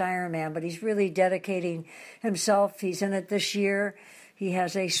last Ironman, but he's really dedicating himself. He's in it this year. He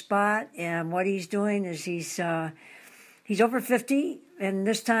has a spot, and what he's doing is he's over 50, and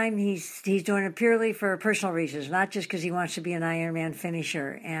this time he's doing it purely for personal reasons, not just because he wants to be an Ironman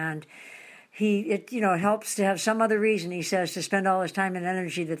finisher. And it helps to have some other reason, he says, to spend all his time and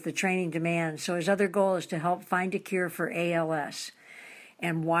energy that the training demands. So his other goal is to help find a cure for ALS.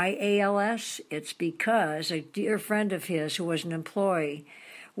 And why ALS? It's because a dear friend of his who was an employee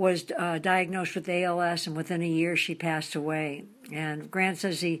was diagnosed with ALS, and within a year she passed away. And Grant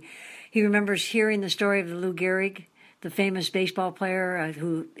says he remembers hearing the story of Lou Gehrig, the famous baseball player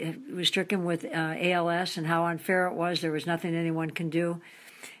who was stricken with ALS, and how unfair it was. There was nothing anyone can do.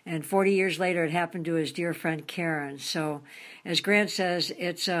 And 40 years later, it happened to his dear friend Karen. So, as Grant says,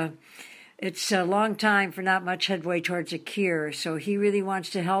 it's a long time for not much headway towards a cure. So he really wants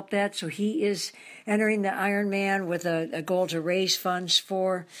to help that. So he is entering the Ironman with a goal to raise funds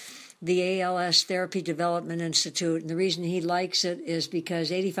for the ALS Therapy Development Institute. And the reason he likes it is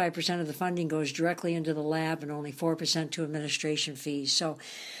because 85% of the funding goes directly into the lab and only 4% to administration fees. So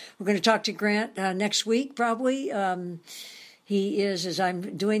we're going to talk to Grant next week, probably. He is, as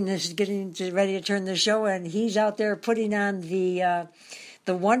I'm doing this, getting ready to turn the show, and he's out there putting on the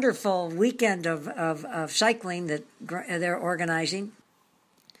wonderful weekend of cycling that they're organizing.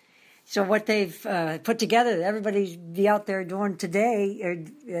 So what they've put together, everybody's be out there doing today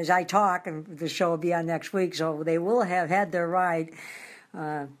as I talk, and the show will be on next week. So they will have had their ride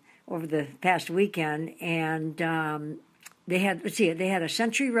over the past weekend, and they had a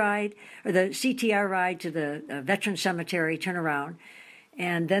Century ride, or the CTR ride to the Veteran Cemetery turnaround,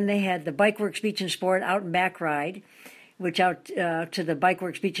 and then they had the Bike Works Beach and Sport out and back ride, which out to the Bike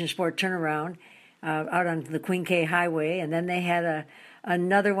Works Beach and Sport turnaround out on the Queen K Highway, and then they had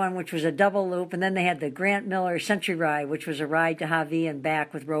another one which was a double loop, and then they had the Grant Miller Century Ride, which was a ride to Hawaii and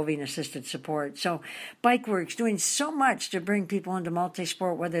back with roving assisted support. So Bike Works doing so much to bring people into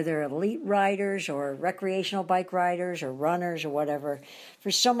multi-sport, whether they're elite riders or recreational bike riders or runners or whatever. For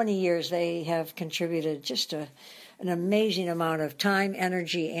so many years, they have contributed just an amazing amount of time,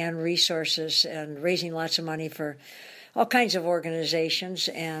 energy, and resources, and raising lots of money for all kinds of organizations.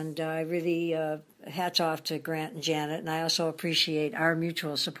 And I really hats off to Grant and Janet, and I also appreciate our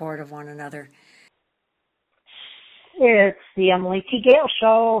mutual support of one another. It's the Emily T. Gale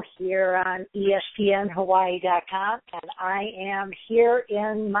Show here on ESPNHawaii.com, and I am here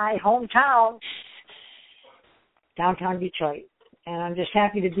in my hometown, downtown Detroit. And I'm just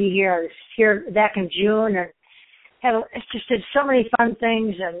happy to be here. I was here back in June, and just did so many fun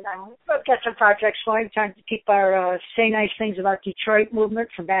things, and I've got some projects going, trying to keep our Say Nice Things About Detroit movement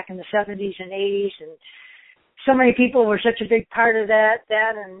from back in the 70s and 80s, and so many people were such a big part of that,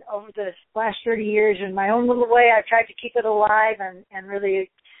 and over the last 30 years, in my own little way, I've tried to keep it alive, and really,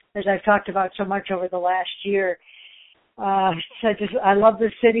 as I've talked about so much over the last year, I love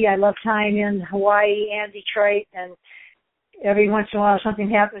this city. I love tying in Hawaii and Detroit, and every once in a while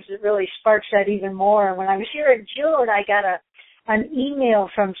something happens that really sparks that even more. And when I was here in June, I got an email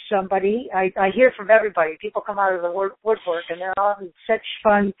from somebody. I hear from everybody. People come out of the woodwork, and they're all in such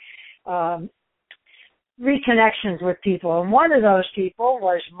fun reconnections with people. And one of those people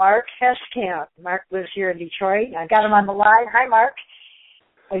was Mark Heskamp. Mark lives here in Detroit. I got him on the line. Hi, Mark.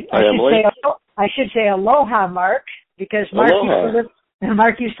 I should say aloha, Mark, because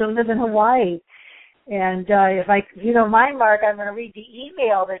Mark used to live in Hawaii. And if you don't mind, Mark, I'm going to read the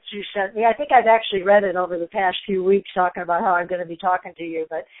email that you sent me. I think I've actually read it over the past few weeks, talking about how I'm going to be talking to you.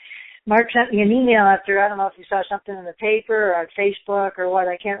 But Mark sent me an email after, I don't know if you saw something in the paper or on Facebook or what,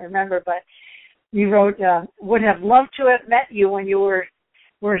 I can't remember. But you wrote, would have loved to have met you when you were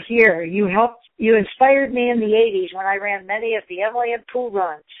were here. You inspired me in the 80s when I ran many of the Emily and Pooh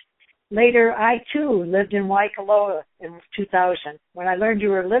runs. Later, I too lived in Waikoloa in 2000. When I learned you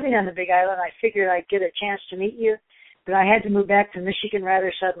were living on the Big Island, I figured I'd get a chance to meet you, but I had to move back to Michigan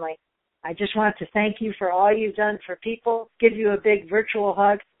rather suddenly. I just want to thank you for all you've done for people, give you a big virtual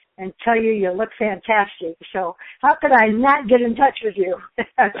hug, and tell you look fantastic. So how could I not get in touch with you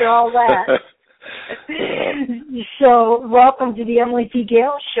after all that? So welcome to the Emily T.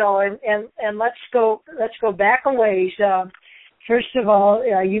 Gale Show, and let's go back a ways. First of all,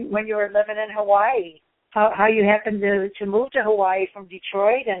 when you were living in Hawaii, how you happened to move to Hawaii from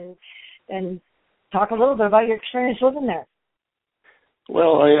Detroit, and talk a little bit about your experience living there.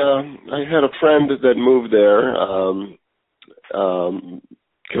 Well, I had a friend that moved there.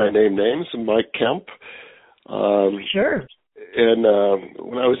 Can I name names? Mike Kemp. Sure. And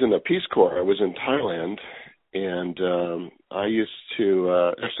when I was in the Peace Corps, I was in Thailand, and I used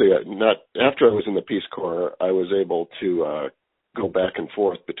to not after I was in the Peace Corps, I was able to go back and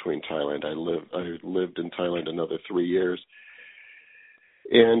forth between Thailand. I lived in Thailand another 3 years,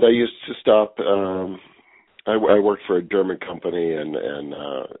 and I used to stop. I worked for a German company and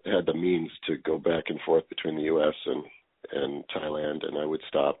had the means to go back and forth between the U.S. and Thailand, and I would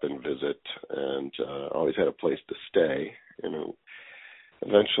stop and visit, and always had a place to stay.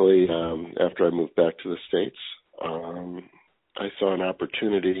 Eventually, after I moved back to the States, I saw an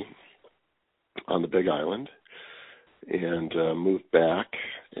opportunity on the Big Island and moved back,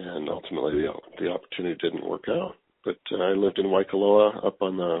 and ultimately the opportunity didn't work out. But I lived in Waikoloa up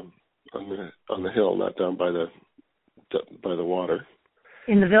on the hill, not down by the water.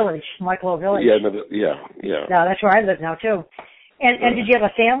 In the village, Waikoloa Village. Yeah. No, that's where I live now too. And did you have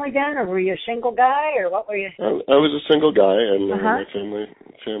a family then, or were you a single guy, or what were you? I was a single guy, and my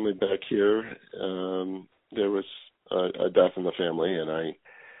family back here. There was a death in the family, and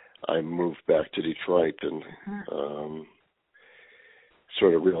I moved back to Detroit, and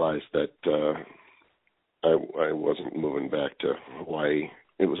sort of realized that I wasn't moving back to Hawaii.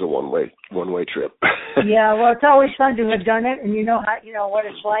 It was a one way trip. Yeah, well, it's always fun to have done it, and you know what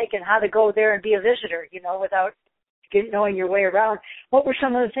it's like, and how to go there and be a visitor, without knowing your way around. What were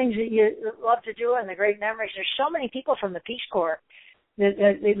some of the things that you love to do and the great memories? There's so many people from the Peace Corps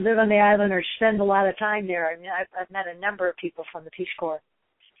that live on the island or spend a lot of time there. I mean, I've met a number of people from the Peace Corps.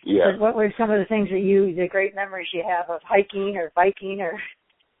 Yeah. But what were some of the things the great memories you have of hiking or biking or?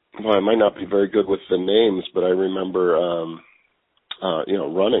 Well, I might not be very good with the names, but I remember,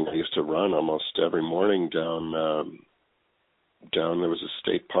 running. I used to run almost every morning down. There was a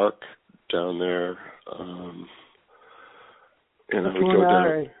state park down there, and I would go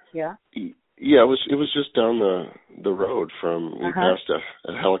down. Yeah. Yeah, it was just down the road from we passed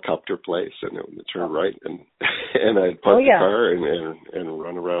a helicopter place, and it turned right, and I'd park the car and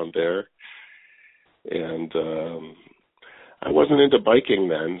run around there. And I wasn't into biking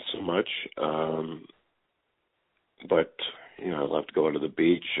then so much, but I loved going to the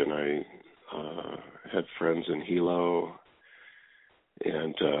beach, and I had friends in Hilo,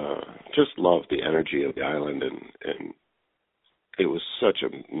 and just loved the energy of the island, and it was such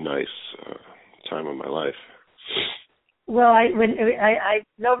a nice time of my life. Well, I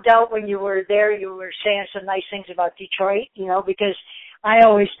no doubt when you were there, you were saying some nice things about Detroit, because I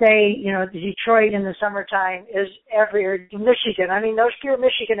always say, Detroit in the summertime is everywhere. Michigan. I mean, those pure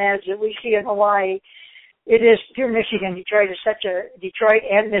Michigan ads that we see in Hawaii, it is pure Michigan. Detroit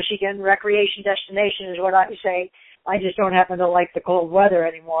and Michigan recreation destination is what I say. I just don't happen to like the cold weather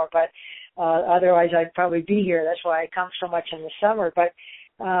anymore, but otherwise I'd probably be here. That's why I come so much in the summer. But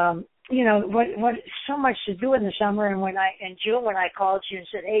what so much to do in the summer. And in June when I called you and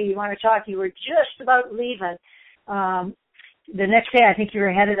said, hey, you want to talk? You were just about leaving. The next day I think you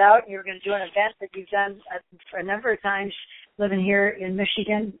were headed out and you were going to do an event that you've done a number of times living here in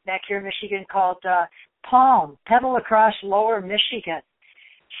Michigan, back here in Michigan, called Palm, Pedal Across Lower Michigan.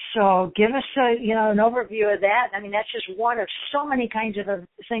 So give us an overview of that. I mean, that's just one of so many kinds of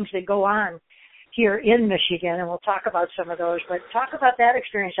things that go on here in Michigan, and we'll talk about some of those. But talk about that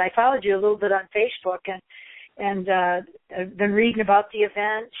experience. I followed you a little bit on Facebook, and I've been reading about the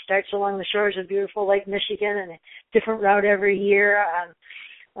event. Starts along the shores of beautiful Lake Michigan, and a different route every year on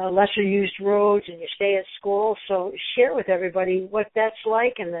lesser used roads, and you stay at school. So share with everybody what that's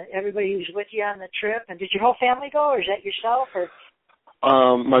like, and everybody who's with you on the trip. And did your whole family go, or is that yourself, or?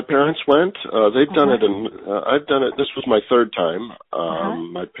 My parents went. They've done it, and I've done it. This was my third time.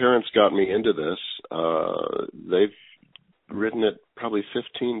 My parents got me into this. They've ridden it probably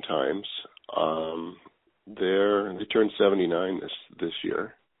 15 times. They turned 79 this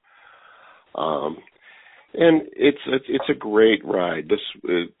year. And it's a great ride. This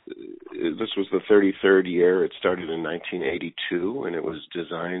was the 33rd year. It started in 1982, and it was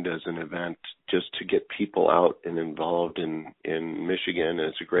designed as an event just to get people out and involved in Michigan. And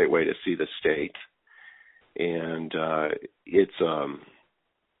it's a great way to see the state. And it's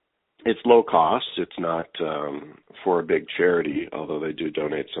low cost. It's not for a big charity, although they do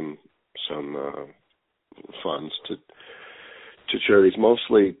donate some funds to charities,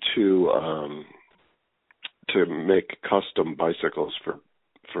 mostly to make custom bicycles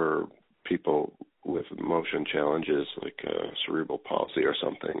for people with motion challenges like cerebral palsy or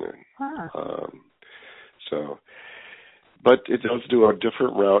something. Huh. But it does do a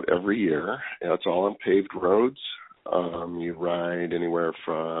different route every year. It's all on paved roads. You ride anywhere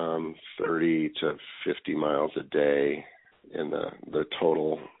from 30 to 50 miles a day, and the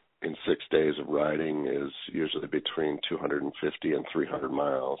total in 6 days of riding is usually between 250 and 300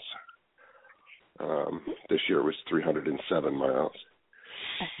 miles. This year it was 307 miles.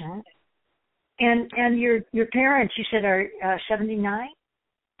 Uh-huh. And your parents, you said, are 79?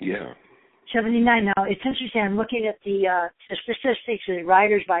 Yeah. 79 now. It's interesting. I'm looking at the statistics of the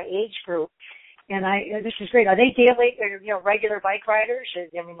riders by age group, and this is great. Are they daily, regular bike riders? I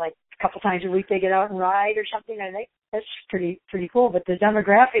mean, like a couple times a week they get out and ride or something. And that's pretty cool. But the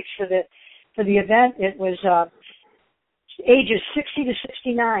demographics for the event, it was ages 60 to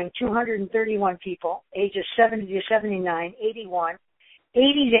 69, 231 people. Ages 70 to 79, 81.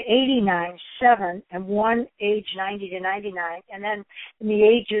 80 to 89, 7, and 1 age 90 to 99. And then in the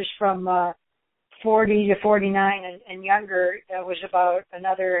ages from 40 to 49 and younger, was about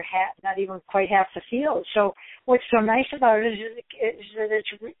another not even quite half the field. So what's so nice about it is that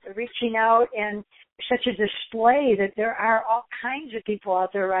it's reaching out and such a display that there are all kinds of people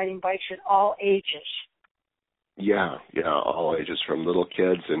out there riding bikes at all ages. Yeah, all ages, from little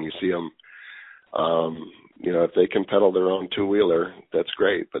kids, and you see them. If they can pedal their own two-wheeler, that's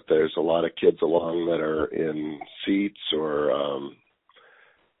great. But there's a lot of kids along that are in seats or, on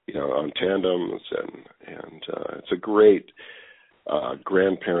tandems, and it's a great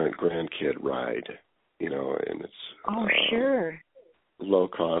grandparent-grandkid ride, and it's sure, low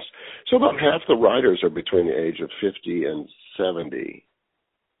cost. So about half the riders are between the age of 50 and 70,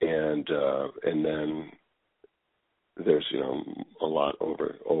 and then there's a lot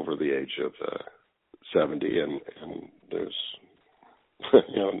over the age of 70, and there's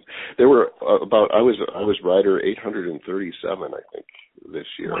there were about I was rider 837 I think this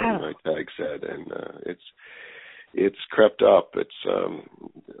year. Wow. My tag said, and it's crept up. It's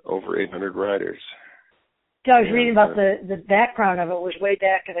over 800 riders. So I was reading about the background of it. Was way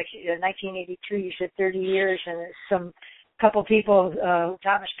back in 1982. You said 30 years, and some couple people,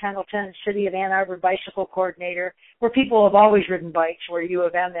 Thomas Pendleton, City of Ann Arbor bicycle coordinator, where people have always ridden bikes, where U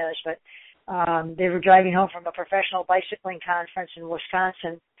of M is, but they were driving home from a professional bicycling conference in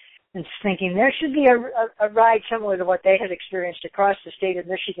Wisconsin and thinking there should be a ride similar to what they had experienced across the state of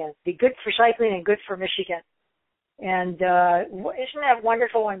Michigan. Be good for cycling and good for Michigan. And isn't that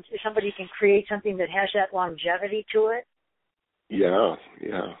wonderful when somebody can create something that has that longevity to it? Yeah.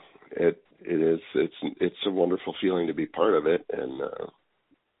 It is. It's a wonderful feeling to be part of it, and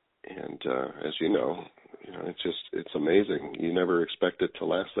as you know, it's amazing. You never expect it to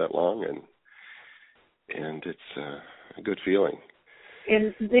last that long, and it's a good feeling.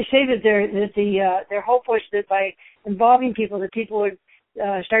 And they say that their hope was that by involving people, that people would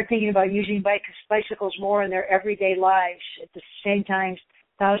start thinking about using bicycles more in their everyday lives. At the same time,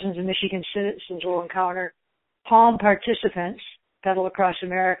 thousands of Michigan citizens will encounter Palm participants, pedal across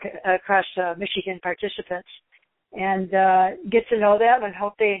Michigan participants, and get to know them and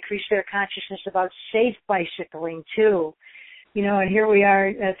hope they increase their consciousness about safe bicycling too. And here we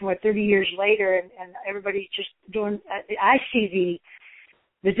are, 30 years later, and everybody's just doing. I see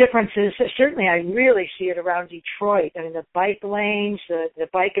the differences. Certainly, I really see it around Detroit. I mean, the bike lanes, the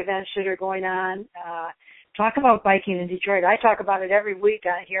bike events that are going on. Talk about biking in Detroit. I talk about it every week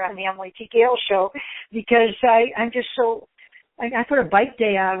here on the Emily T. Gale Show, because I'm just so. I put a bike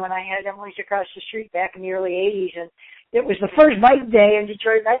day on when I had Emily's across the street back in the early 80s, and it was the first bike day in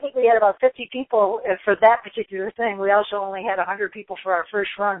Detroit, and I think we had about 50 people for that particular thing. We also only had 100 people for our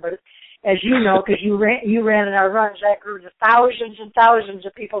first run, but as you know, because you ran in our runs, that grew to thousands and thousands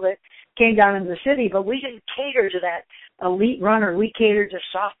of people that came down into the city, but we didn't cater to that elite runner. We catered to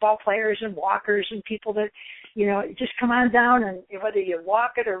softball players and walkers and people that, just come on down, and whether you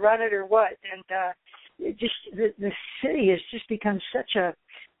walk it or run it or what, and the city has just become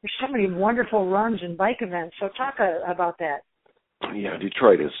there's so many wonderful runs and bike events. So talk about that. Yeah,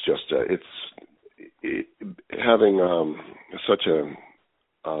 Detroit is just, having such a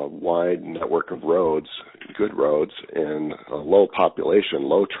a wide network of roads, good roads, and a low population,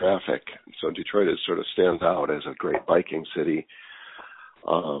 low traffic. So Detroit sort of stands out as a great biking city.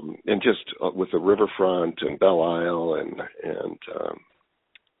 And just with the riverfront and Belle Isle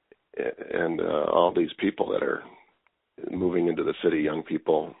and all these people that are moving into the city, young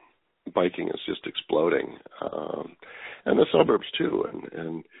people, biking is just exploding. And the suburbs too.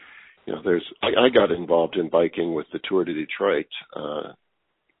 And you know, I got involved in biking with the Tour de Detroit.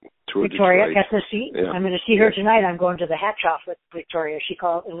 Victoria, Detroit. got to see. Yeah. I'm going to see her tonight. I'm going to the Hatch Off with Victoria. She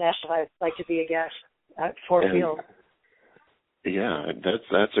called and asked if I'd like to be a guest at Fort Field. Yeah,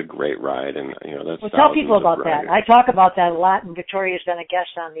 that's a great ride, and you know that's. Well, tell people about that. I talk about that a lot, and Victoria's been a guest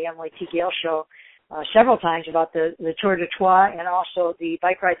on the Emily T. Gale show several times about the Tour de Troyes and also the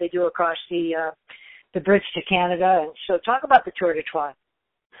bike ride they do across the bridge to Canada. And so, talk about the Tour de Troyes.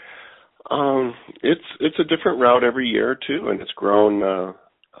 It's a different route every year too, and it's grown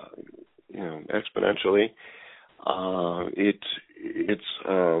exponentially. It's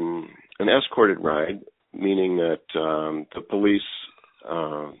an escorted ride, meaning that the police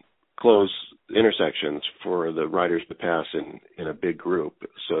close intersections for the riders to pass in a big group,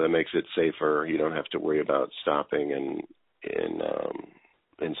 so that makes it safer. You don't have to worry about stopping and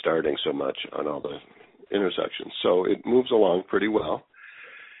starting so much on all the intersections. So it moves along pretty well.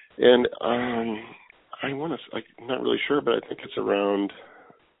 And I'm not really sure, but I think it's around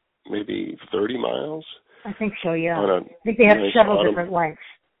maybe 30 miles. I think so, yeah. I think they have several different lengths.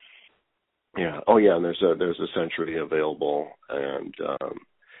 Yeah. Oh, yeah. And there's a Century available, and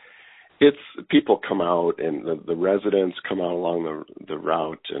it's people come out, and the residents come out along the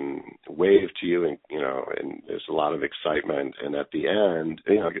route and wave to you, and and there's a lot of excitement. And at the end,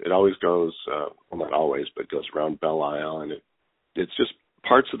 it always goes, well, not always, but goes around Belle Isle, and it's just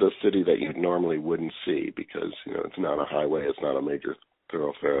parts of the city that you normally wouldn't see because it's not a highway, it's not a major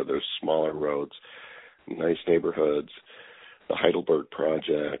thoroughfare. There's smaller roads, nice neighborhoods. The Heidelberg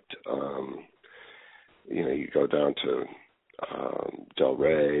Project. You go down to Del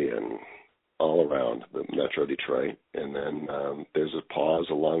Rey and all around the Metro Detroit, and then there's a pause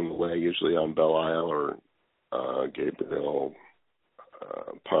along the way, usually on Belle Isle or Gabriel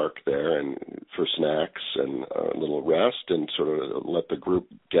Park there, and for snacks and a little rest, and sort of let the group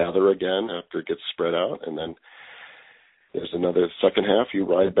gather again after it gets spread out, and then there's another second half. You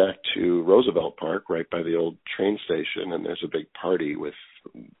ride back to Roosevelt Park, right by the old train station, and there's a big party with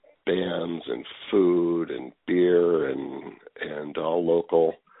bands and food and beer and all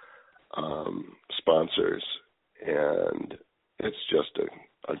local sponsors. And it's just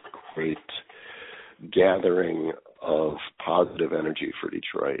a great gathering of positive energy for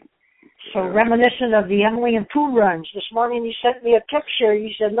Detroit. So reminiscent of the Emily and Pooh runs. This morning you sent me a picture. You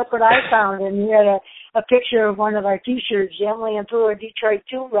said, look what I found. And you had a picture of one of our T-shirts, the Emily and Pooh Detroit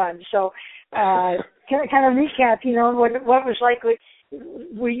 2 run. So kind of recap, what it was like.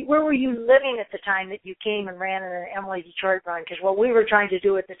 Where were you living at the time that you came and ran an Emily Detroit run? Because what we were trying to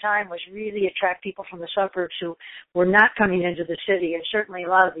do at the time was really attract people from the suburbs who were not coming into the city, and certainly a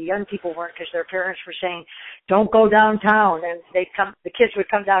lot of the young people weren't, because their parents were saying, "Don't go downtown." And the kids would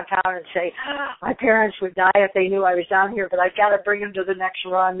come downtown and say, "My parents would die if they knew I was down here, but I've got to bring them to the next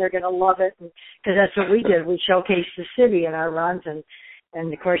run. They're going to love it." Because that's what we did. We showcased the city in our runs, and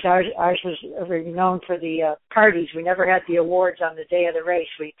of course, ours was known for the parties. We never had the awards on the day of the race.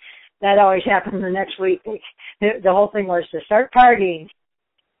 That always happened the next week. The whole thing was to start partying.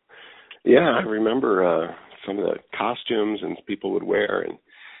 Yeah, I remember some of the costumes and people would wear, and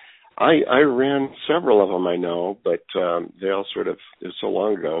I ran several of them, I know, but they all sort of, it's so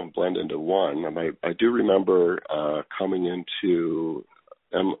long ago, blend into one. I do remember coming into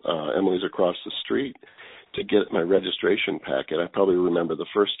Emily's across the street to get my registration packet. I probably remember the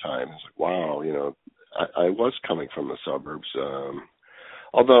first time. It's like, wow, I was coming from the suburbs.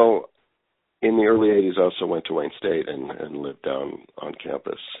 Although in the early 80s, I also went to Wayne State and lived down on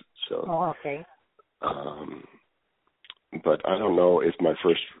campus. So, okay. But I don't know if my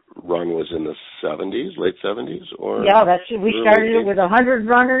first run was in the 70s, late 70s, or... Yeah, we started it with 100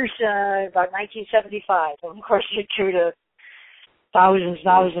 runners about 1975. And of course, it grew to thousands,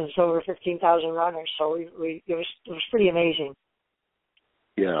 over 15,000 runners. So it was pretty amazing.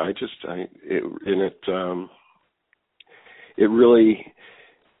 Yeah, it really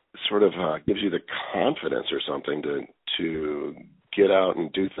sort of gives you the confidence or something to get out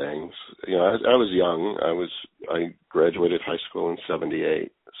and do things. I was young. I graduated high school in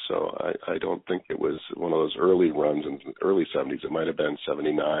 78, so I don't think it was one of those early runs in the early 70s. It might have been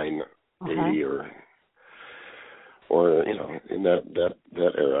 79, 80, or in that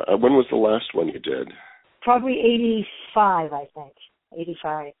era. When was the last one you did? Probably 85, I think.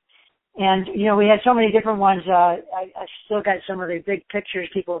 85. And, we had so many different ones. I still got some of the big pictures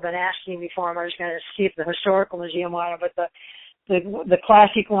people have been asking me for them. I was going to see if the Historical Museum wanted, but the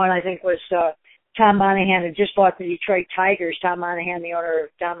classic one, I think, was Tom Monahan had just bought the Detroit Tigers. Tom Monahan, the owner of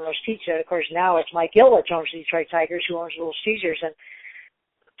Domino's Pizza. Of course, now it's Mike Ilitch owns the Detroit Tigers, who owns Little Caesars. And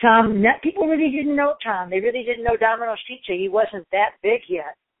Tom, people really didn't know Tom. They really didn't know Domino's Pizza. He wasn't that big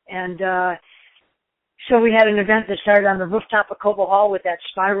yet. And so we had an event that started on the rooftop of Cobo Hall with that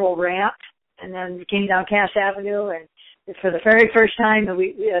spiral ramp, and then we came down Cass Avenue, and for the very first time,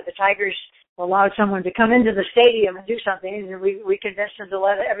 the Tigers allowed someone to come into the stadium and do something, and we convinced them to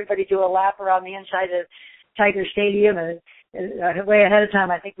let everybody do a lap around the inside of Tiger Stadium, and way ahead of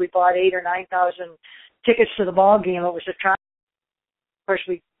time, I think we bought 8,000 or 9,000 tickets to the ball game. It was a trial. Of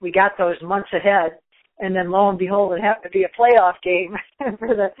course, we got those months ahead, and then lo and behold, it happened to be a playoff game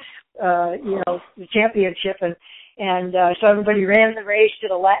for the championship, and so everybody ran the race,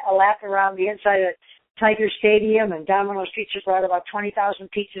 did a lap around the inside of Tiger Stadium, and Domino's Pizza brought about 20,000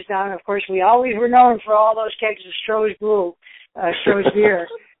 pizzas down. Of course, we always were known for all those kegs of Stroh's Brew, Stroh's beer.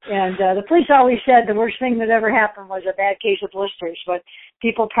 And the police always said the worst thing that ever happened was a bad case of blisters. But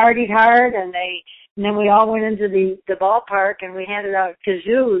people partied hard, and then we all went into the ballpark, and we handed out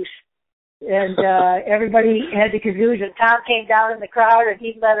kazoos. And everybody had the kazoos, and Tom came down in the crowd, and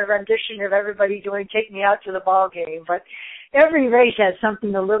he led a rendition of everybody doing "Take Me Out to the Ball Game." But every race had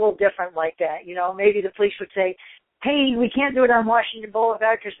something a little different like that. Maybe the police would say, hey, we can't do it on Washington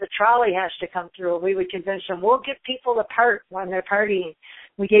Boulevard because the trolley has to come through. We would convince them, we'll give people the part when they're partying.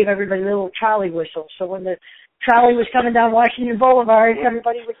 We gave everybody little trolley whistles. So when the trolley was coming down Washington Boulevard,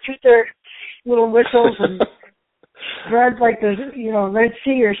 everybody would toot their little whistles and spread like the Red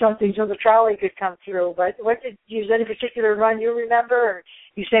Sea or something so the trolley could come through. But is any particular run you remember? Or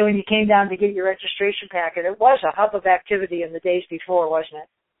you say when you came down to get your registration packet, it was a hub of activity in the days before, wasn't it?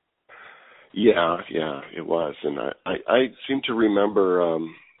 Yeah, it was. And I seem to remember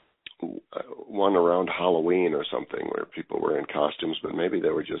one around Halloween or something where people were in costumes, but maybe they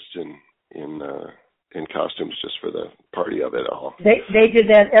were just in costumes just for the party of it all. They did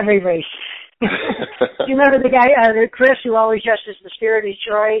that every race. Do you remember the guy, Chris, who always dressed as the Spirit of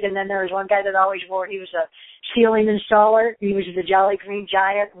Detroit? And then there was one guy that always he was a ceiling installer. He was the Jolly Green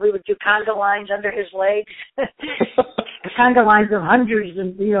Giant. We would do conga lines under his legs. Conga lines of hundreds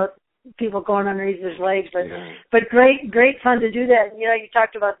and, people going underneath his legs. But great fun to do that. You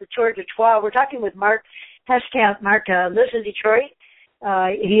talked about the Tour de Trois. We're talking with Mark Heskamp. Mark lives in Detroit.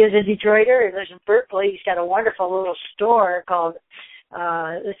 He is a Detroiter. He lives in Berkeley. He's got a wonderful little store called,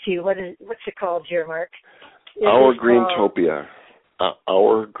 let's see, what's it called here, Mark? Our Greentopia.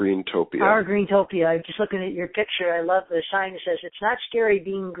 Our Greentopia. Our Greentopia. I'm just looking at your picture. I love the sign that says, it's not scary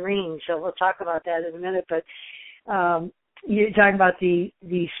being green. So we'll talk about that in a minute. But you're talking about the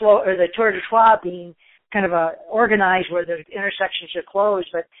Tour de Trois being kind of organized where the intersections are closed.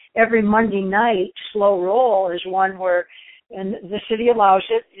 But every Monday night, Slow Roll is one where, and the city allows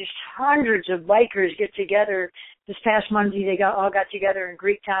it, just hundreds of bikers get together. This past Monday, they all got together in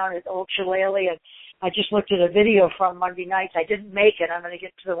Greektown at Old Shillelagh, and I just looked at a video from Monday nights. I didn't make it. I'm going to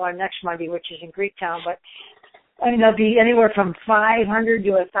get to the one next Monday, which is in Greektown. But there'll be anywhere from 500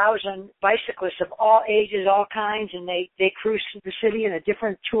 to 1,000 bicyclists of all ages, all kinds, and they cruise through the city in a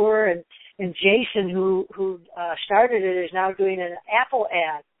different tour. And Jason, who started it, is now doing an Apple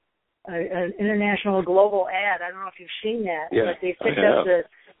ad, an international global ad. I don't know if you've seen that, but they picked up the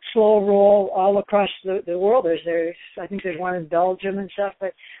Slow Roll all across the world. I think there's one in Belgium and stuff.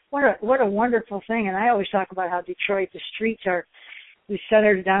 But what a wonderful thing! And I always talk about how Detroit, the streets are, the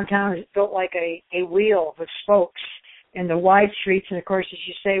center of downtown is built like a wheel with spokes, and the wide streets. And of course, as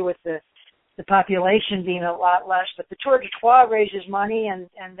you say, with the population being a lot less, but the Tour de Trois raises money, and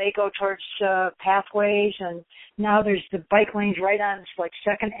they go towards pathways, and now there's the bike lanes right on like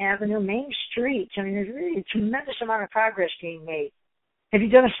 2nd Avenue, Main Street. I mean, there's really a tremendous amount of progress being made. Have you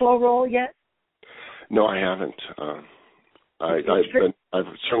done a Slow Roll yet? No, I haven't. I've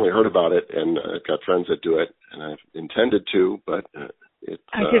certainly heard about it, and I've got friends that do it, and I've intended to, but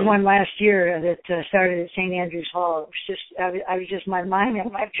I did one last year that started at St. Andrews Hall. It was just, I was just, my mind,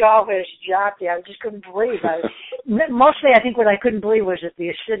 my jaw was dropped. I just couldn't believe it. Mostly, I think what I couldn't believe was that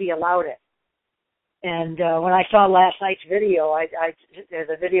the city allowed it. And when I saw last night's video,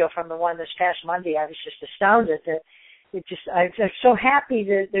 the video from the one this past Monday, I was just astounded that I'm so happy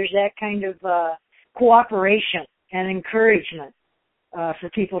that there's that kind of cooperation and encouragement for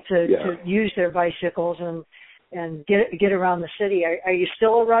people to use their bicycles and get around the city. Are you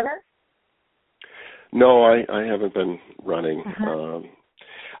still a runner? No, I haven't been running.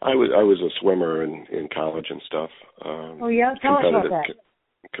 I was a swimmer in college and stuff. Oh yeah, tell us about that.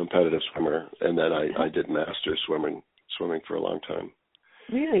 Competitive swimmer, and then I did masters swimming for a long time.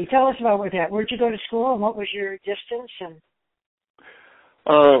 Really? Tell us about that. Where'd you go to school, and what was your distance? And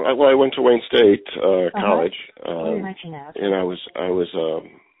I went to Wayne State College. You mentioned that. And I was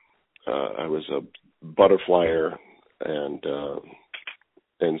a butterflyer and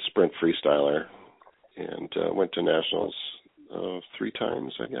sprint freestyler, and went to nationals 3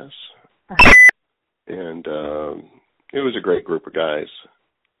 times, I guess. And it was a great group of guys.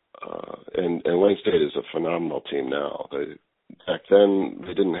 And Wayne State is a phenomenal team now. Back then,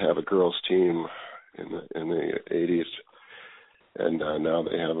 they didn't have a girls' team in the 80s, and now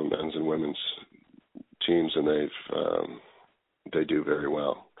they have a men's and women's teams, and they do very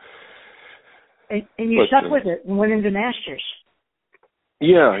well. And you stuck with it and went into masters.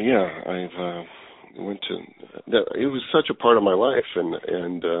 Yeah. I've went to. It was such a part of my life, and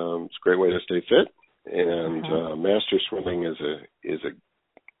it's a great way to stay fit. And master swimming is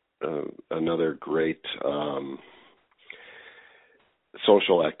another great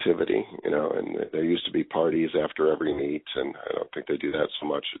social activity, and there used to be parties after every meet, and I don't think they do that so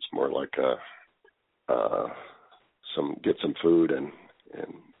much. It's more like get some food and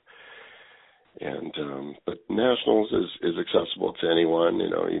but nationals is accessible to anyone,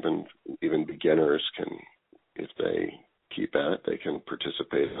 even beginners can, if they keep at it, they can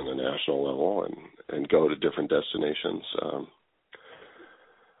participate on the national level and go to different destinations.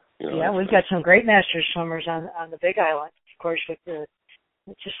 We've got some great master swimmers on the Big Island, of course, with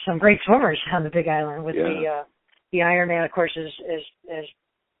just some great swimmers on the Big Island with the Ironman, of course, has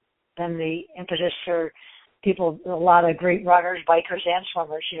been the impetus for people, a lot of great runners, bikers, and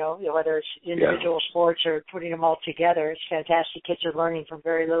swimmers, whether it's individual sports or putting them all together. It's fantastic. Kids are learning from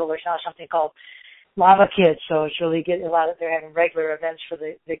very little. There's now something called Lava Kids, so it's really good. They're having regular events for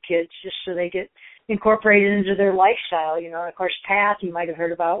the kids just so they get incorporated into their lifestyle, And of course, PATH, you might have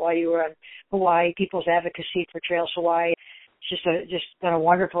heard about while you were on Hawaii, People's Advocacy for Trails Hawaii. It's just done a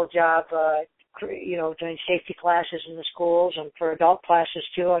wonderful job, doing safety classes in the schools and for adult classes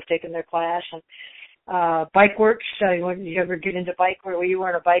too. I've taken their class. And Bike Works, when you ever get into bike, well, you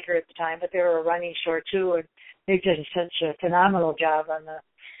weren't a biker at the time, but they were a running store too, and they've done such a phenomenal job on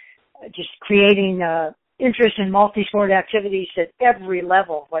just creating interest in multi-sport activities at every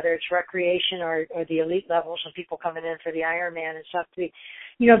level, whether it's recreation or the elite levels and people coming in for the Ironman and stuff. The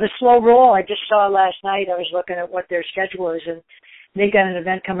slow roll, I just saw last night, I was looking at what their schedule is, and they've got an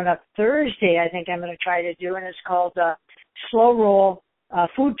event coming up Thursday I think I'm going to try to do, and it's called Slow Roll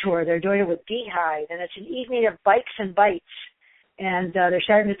Food Tour. They're doing it with Beehive, and it's an evening of bikes and bites. And they're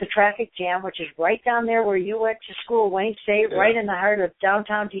starting at the Traffic Jam, which is right down there where you went to school, Wayne State, right in the heart of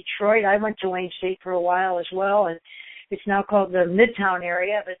downtown Detroit. I went to Wayne State for a while as well, and it's now called the Midtown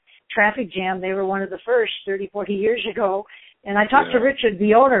area. But Traffic Jam, they were one of the first 30, 40 years ago. And I talked to Richard,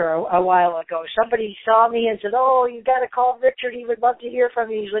 the owner, a while ago. Somebody saw me and said, you got to call Richard. He would love to hear from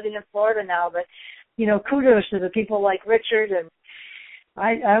you. He's living in Florida now. But, kudos to the people like Richard. And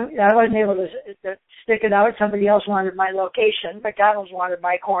I wasn't able to stick it out. Somebody else wanted my location. McDonald's wanted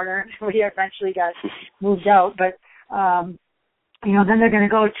my corner. We eventually got moved out. But, then they're going to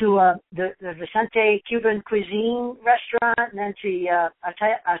go to the Vicente Cuban Cuisine restaurant and then to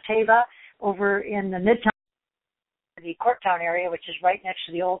Ateva over in the Midtown, the Corktown area, which is right next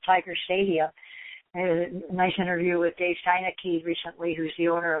to the old Tiger Stadium. I had a nice interview with Dave Steinecke recently, who's the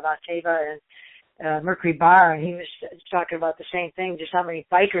owner of Ateva and Mercury Bar, and he was talking about the same thing, just how many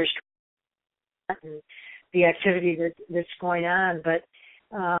bikers and the activity that's going on. But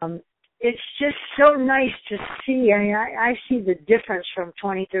it's just so nice to see. I mean, I see the difference from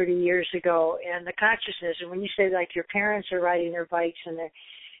 20, 30 years ago and the consciousness. And when you say, like, your parents are riding their bikes in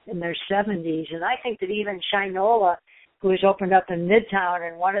their 70s, and I think that even Shinola, who has opened up in Midtown,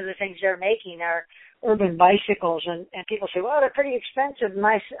 and one of the things they're making are urban bicycles, and people say, well, they're pretty expensive. And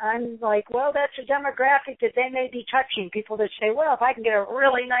I'm like, well, that's a demographic that they may be touching. People that say, well, if I can get a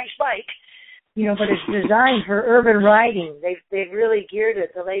really nice bike, but it's designed for urban riding. They've really geared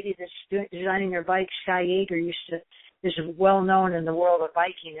it. The lady that's designing their bike, Sky Yeager, is well known in the world of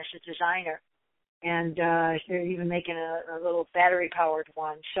biking as a designer. And they're even making a little battery-powered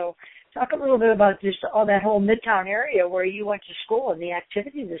one. So talk a little bit about just all that whole Midtown area where you went to school and the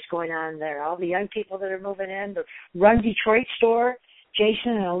activity that's going on there, all the young people that are moving in, the Run Detroit store.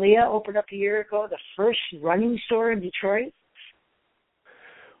 Jason and Aaliyah opened up a year ago, the first running store in Detroit.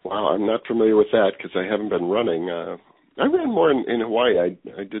 Wow, I'm not familiar with that because I haven't been running. I ran more in Hawaii. I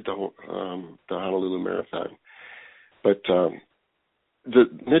did the Honolulu Marathon. But the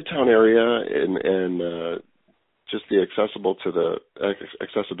Midtown area and just the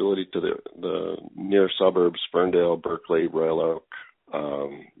accessibility to the near suburbs, Ferndale, Berkeley, Royal Oak,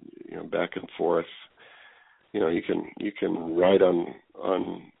 back and forth. You can ride on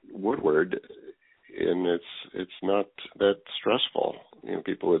Woodward, and it's not that stressful.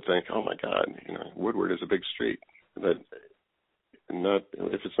 People would think, oh my God, Woodward is a big street. But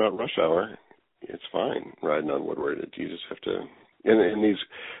if it's not rush hour, it's fine riding on Woodward. You just have to, and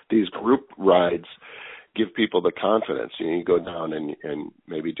these group rides give people the confidence. You go down and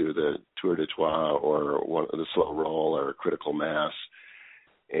maybe do the Tour de Trois or the slow roll or critical mass,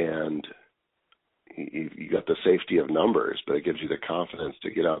 and you got the safety of numbers, but it gives you the confidence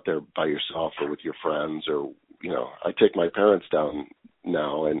to get out there by yourself or with your friends. Or I take my parents down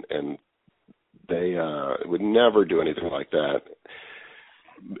now, and they would never do anything like that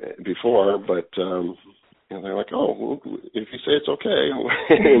before, but they're like, oh, well, if you say it's okay,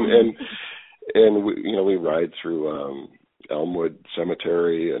 and we ride through Elmwood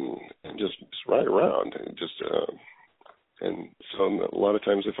Cemetery and just ride around and and so a lot of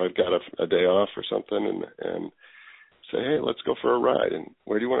times if I've got a day off or something and say, hey, let's go for a ride, and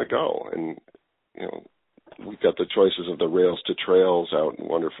where do you want to go? And we've got the choices of the Rails to Trails out in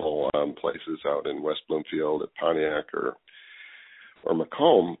wonderful places out in West Bloomfield at Pontiac or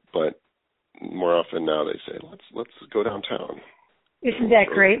Macomb, but more often now they say, let's go downtown. Isn't that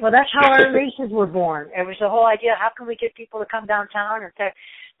great? Well, that's how our races were born. It was the whole idea, how can we get people to come downtown? In fact,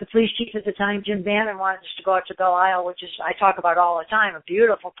 the police chief at the time, Jim Bannon, wanted us to go out to Belle Isle, which is, I talk about all the time, a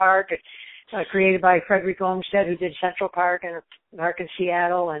beautiful park created by Frederick Olmsted, who did Central Park and a park in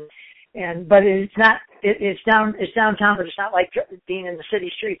Seattle. But it's not, it's downtown, but it's not like being in the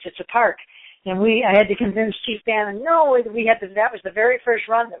city streets. It's a park. And I had to convince Chief Bannon, that was the very first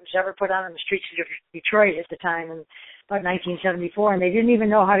run that was ever put on the streets of Detroit at the time in about 1974, and they didn't even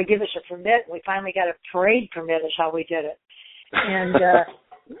know how to give us a permit. We finally got a parade permit is how we did it. And,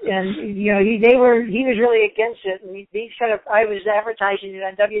 he was really against it, and I was advertising it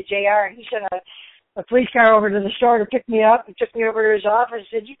on WJR, and he sent a police car over to the store to pick me up and took me over to his office and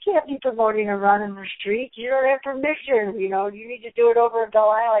said, you can't be promoting a run in the street. You don't have permission. You need to do it over in Belle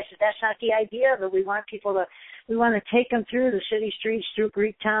Isle. I said, that's not the idea, but we want to take them through the city streets, through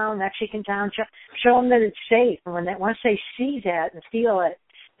Greektown, Mexican Town, show them that it's safe. And once they see that and feel it,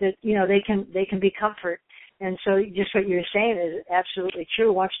 that, they can be comfort. And so just what you're saying is absolutely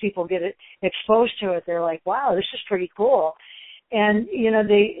true. Once people get exposed to it, they're like, wow, this is pretty cool. And,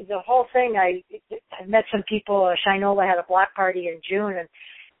 the whole thing, I met some people, Shinola had a block party in June, and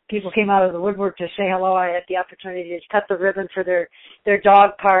people came out of the woodwork to say hello. I had the opportunity to cut the ribbon for their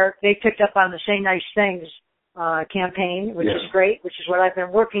dog park. They picked up on the Say Nice Things campaign, which is great, which is what I've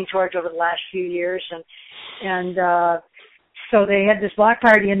been working towards over the last few years. And so they had this block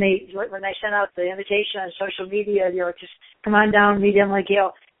party, and when they sent out the invitation on social media, just come on down, meet Emily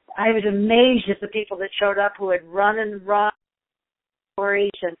Gale. I was amazed at the people that showed up who had run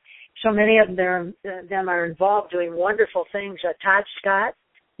stories, and so many of them are involved doing wonderful things. Todd Scott,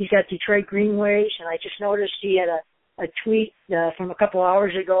 he's got Detroit Greenways, and I just noticed he had a tweet from a couple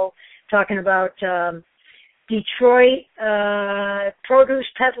hours ago talking about Detroit produce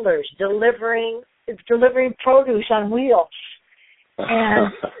peddlers delivering produce on wheels.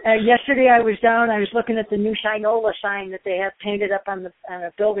 And yesterday I was looking at the new Shinola sign that they have painted up on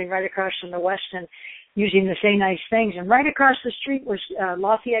a building right across from the Westin, using the Say Nice Things. And right across the street was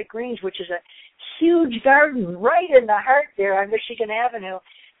Lafayette Greens, which is a huge garden right in the heart there on Michigan Avenue,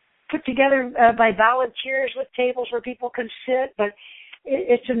 put together by volunteers with tables where people can sit. But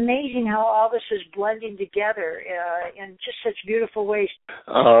it's amazing how all this is blending together in just such beautiful ways.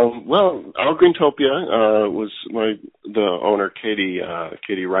 Well, Our Greentopia was the owner, Katie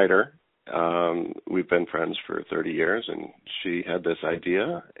Ryder. We've been friends for 30 years, and she had this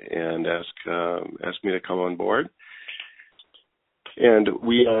idea and asked me to come on board. And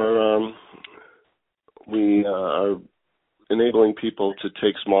we are enabling people to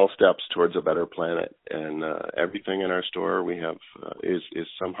take small steps towards a better planet. And everything in our store we have is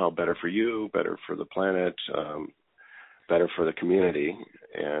somehow better for you, better for the planet, better for the community.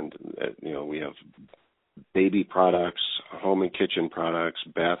 And we have baby products, home and kitchen products,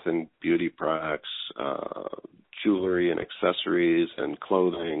 bath and beauty products, jewelry and accessories and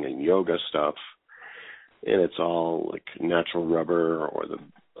clothing and yoga stuff. And it's all like natural rubber, or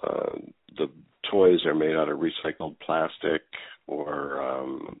the toys are made out of recycled plastic,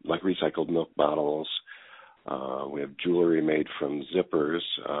 or like recycled milk bottles. We have jewelry made from zippers.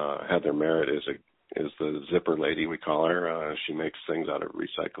 Heather Merritt is the zipper lady, we call her. She makes things out of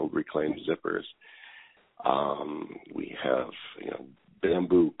recycled, reclaimed zippers. We have,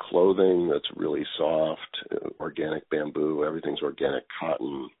 bamboo clothing that's really soft, organic bamboo. Everything's organic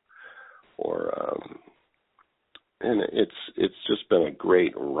cotton, and it's just been a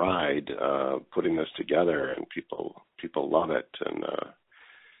great ride putting this together, and people love it, and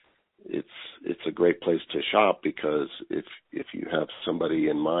it's a great place to shop, because if you have somebody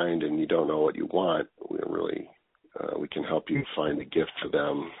in mind and you don't know what you want, we can help you find a gift for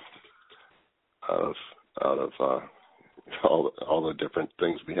them out of all the different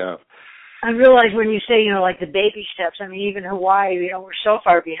things we have. I realize when you say, like the baby steps, I mean, even Hawaii, we're so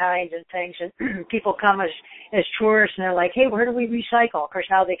far behind in things, and people come as tourists, and they're like, hey, where do we recycle? Of course,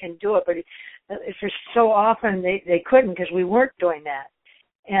 now they can do it, but it's just so often they couldn't, because we weren't doing that.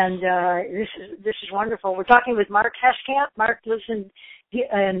 And this is wonderful. We're talking with Mark Heskamp. Mark lives in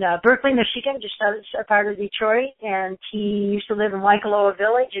Berkeley, Michigan, just a part of Detroit, and he used to live in Waikoloa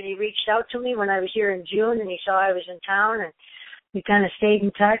Village, and he reached out to me when I was here in June, and he saw I was in town, and we kind of stayed in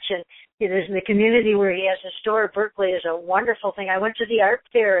touch. And there's the community where he has a store. Berkeley is a wonderful thing. I went to the art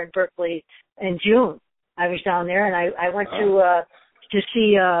fair in Berkeley in June. I was down there, and I went to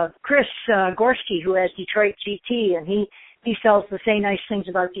see Chris Gorski, who has Detroit GT, and he sells the Say Nice Things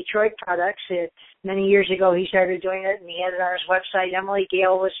About Detroit products. Many years ago, he started doing it, and he had it on his website. Emily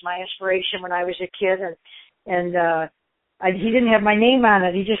Gale was my inspiration when I was a kid, and he didn't have my name on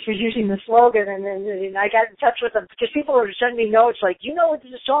it. He just was using the slogan, and I got in touch with him, because people were sending me notes like,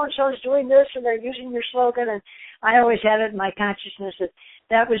 so-and-so is doing this, and they're using your slogan, and I always had it in my consciousness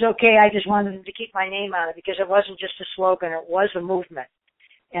that was okay. I just wanted them to keep my name on it, because it wasn't just a slogan, it was a movement.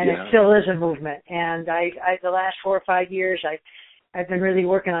 And it still is a movement. And I the last 4 or 5 years, I've been really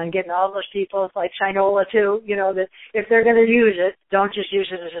working on getting all those people, like Sinola too, that if they're going to use it, don't just use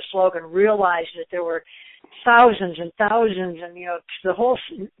it as a slogan. Realize that there were thousands and thousands, and the whole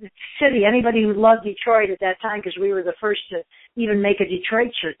city, anybody who loved Detroit at that time, because we were the first to even make a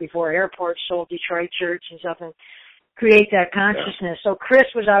Detroit shirt before airports sold Detroit shirts and stuff, and create that consciousness. So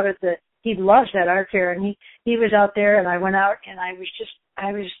Chris was out at he loves that art fair, and he was out there, and I went out, and I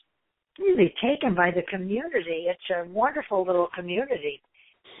was really taken by the community. It's a wonderful little community.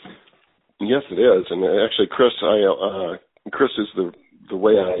 Yes, it is. And actually, Chris, Chris is the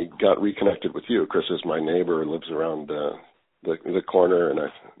way I got reconnected with you. Chris is my neighbor and lives around the corner, and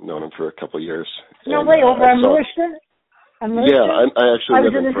I've known him for a couple of years. No way, over on Lewiston? Yeah, I actually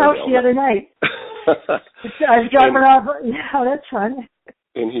was in his house the other night. I was driving off. Yeah, that's fun.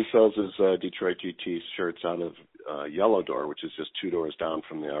 And he sells his Detroit GT shirts out of Yellow Door, which is just 2 doors down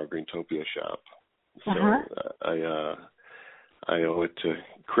from the Our Greentopia shop. So I owe it to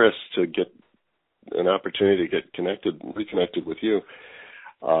Chris to get an opportunity to get reconnected with you.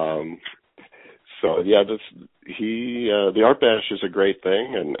 So yeah, the Art Bash is a great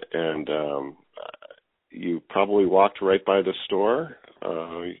thing, and you probably walked right by the store.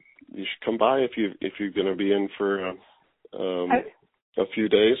 You should come by if you're going to be in for a few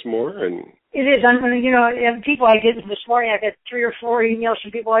days more. And it is. People I get this morning, I got 3 or 4 emails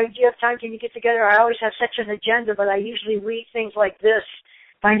from people. Do you have time? Can you get together? I always have such an agenda, but I usually read things like this,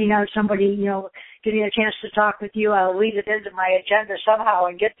 finding out somebody, getting a chance to talk with you. I'll leave it into my agenda somehow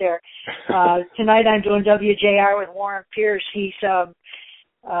and get there. Tonight I'm doing WJR with Warren Pierce. He's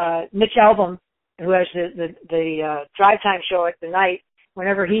Mitch Albom, who has the drive time show at the night.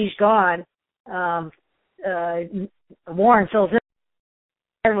 Whenever he's gone, Warren fills in.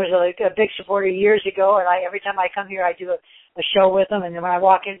 Warren was a big supporter years ago, and every time I come here, I do a show with him. And when I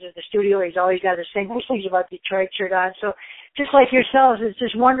walk into the studio, he's always got the same nice things about Detroit shirt on. So just like yourselves, it's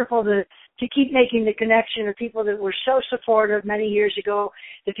just wonderful to keep making the connection of people that were so supportive many years ago,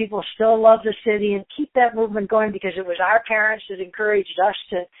 that people still love the city, and keep that movement going, because it was our parents that encouraged us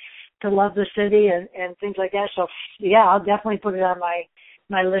to love the city and things like that. So yeah, I'll definitely put it on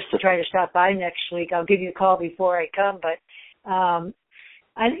my list to try to stop by next week. I'll give you a call before I come, but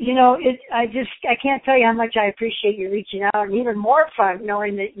I can't tell you how much I appreciate you reaching out, and even more fun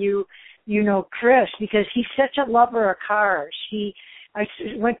knowing that you know Chris, because he's such a lover of cars. I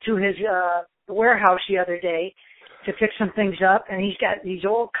went to his warehouse the other day to fix some things up, and he's got these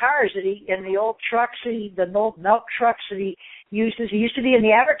old cars and the old trucks, the old milk trucks that he uses. He used to be in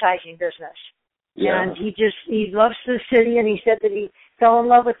the advertising business. Yeah. And he loves the city, and he said that he fell in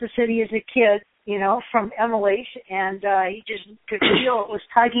love with the city as a kid, from Emily's, and he just could feel it was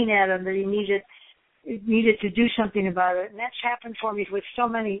tugging at him, that he needed to do something about it. And that's happened for me with so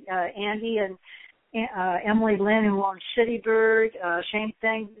many, Andy and Emily Lynn, who owns City Bird, same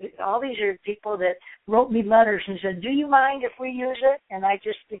thing. All these are people that wrote me letters and said, do you mind if we use it? And I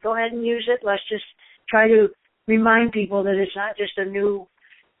just, go ahead and use it. Let's just try to remind people that it's not just a new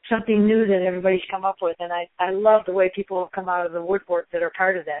something new that everybody's come up with, and I love the way people have come out of the woodwork that are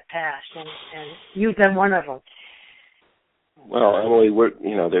part of that past, and you've been one of them. Well, Emily,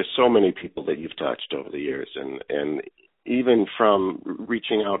 there's so many people that you've touched over the years, and even from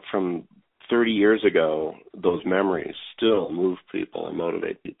reaching out from 30 years ago, those memories still move people and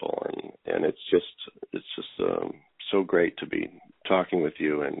motivate people, and it's just so great to be talking with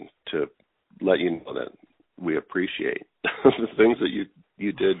you and to let you know that we appreciate the things that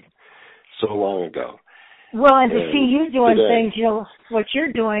you did so long ago. Well, and to see you doing today, things, what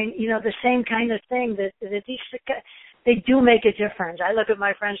you're doing, the same kind of thing that these, they do make a difference. I look at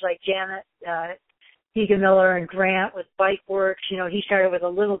my friends like Janet Hegan Miller and Grant with Bike Works. He started with a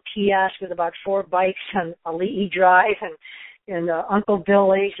little kiosk with about 4 bikes on Ali'i Drive and Uncle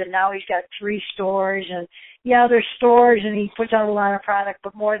Billy's, and now he's got 3 stores. And yeah, there's stores, and he puts out a lot of product,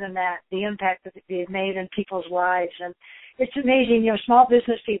 but more than that, the impact that they've made in people's lives. And it's amazing, small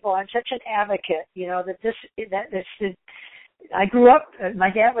business people. I'm such an advocate, I grew up,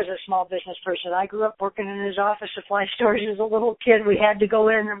 my dad was a small business person. I grew up working in his office supply stores as a little kid. We had to go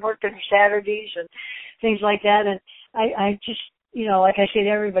in and work on Saturdays and things like that. And I just, like I say to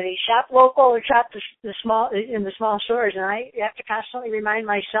everybody, shop local or shop the small stores. And I have to constantly remind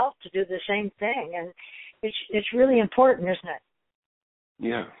myself to do the same thing. And it's really important, isn't it?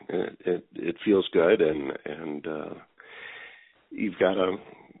 Yeah, it feels good, and you've got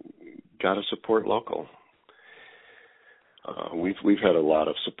to support local. We've had a lot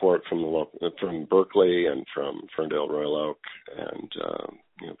of support from Berkeley and from Ferndale Royal Oak,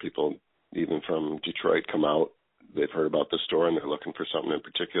 and people even from Detroit come out. They've heard about the store and they're looking for something in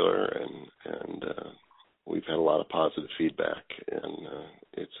particular, and we've had a lot of positive feedback, and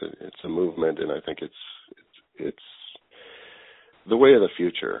it's a movement, and I think it's the way of the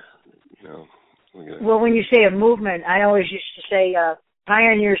future. Well, when you say a movement, I always used to say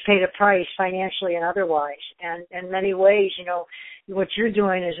pioneers paid a price financially and otherwise. And in many ways, what you're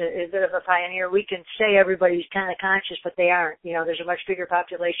doing is a bit of a pioneer. We can say everybody's kind of conscious, but they aren't. There's a much bigger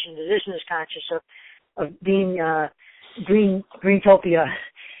population that isn't as conscious of being Greentopia.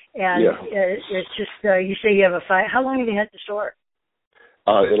 And it's just, you say you have how long have you had the store?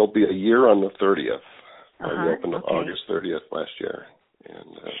 It'll be a year on the 30th. We opened on August 30th last year.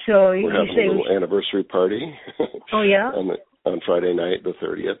 And so we're having a little anniversary party. Oh, yeah? on Friday night, the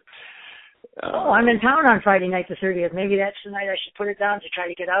 30th. I'm in town on Friday night, the 30th. Maybe that's the night I should put it down to try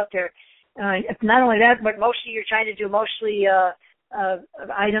to get out there. Not only that, but mostly you're trying to do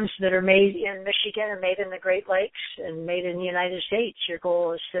items that are made in Michigan and made in the Great Lakes and made in the United States. Your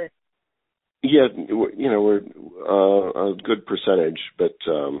goal is to... Yeah, we're a good percentage, but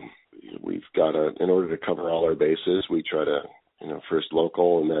we've got in order to cover all our bases, we try to, first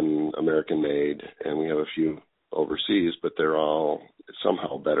local and then American made, and we have a few overseas, but they're all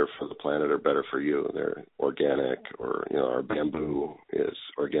somehow better for the planet or better for you. They're organic, or our bamboo is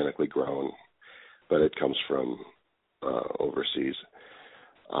organically grown, but it comes from overseas.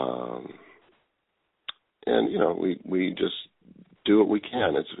 And we just do what we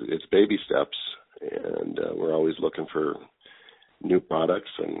can. It's baby steps, and we're always looking for new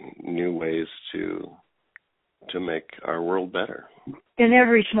products and new ways to make our world better. In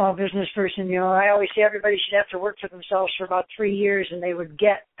every small business person, I always say everybody should have to work for themselves for about 3 years, and they would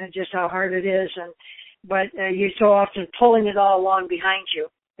get just how hard it is. But you're so often pulling it all along behind you,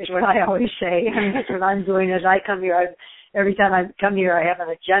 is what I always say. And that's what I'm doing as I come here. Every time I come here, I have an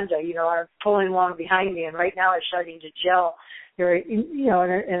agenda. I'm pulling along behind me, and right now it's starting to gel. In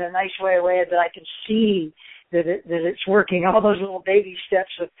a nice way that I can see that it's working. All those little baby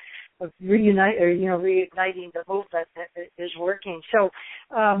steps of reigniting the movement that is working. So,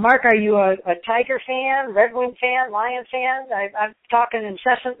 Mark, are you a Tiger fan, Red Wing fan, Lion fan? I'm talking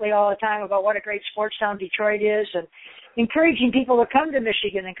incessantly all the time about what a great sports town Detroit is, and encouraging people to come to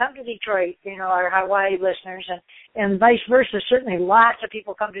Michigan and come to Detroit, our Hawaii listeners, and vice versa. Certainly lots of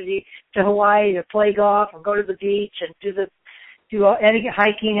people come to Hawaii to play golf and go to the beach and do any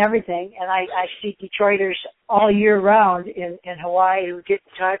hiking, everything, and I see Detroiters all year round in Hawaii who get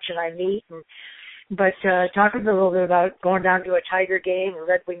in touch and I meet. But talk a little bit about going down to a Tiger game or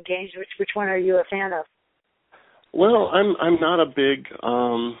Red Wing games. Which one are you a fan of? Well, I'm not a big.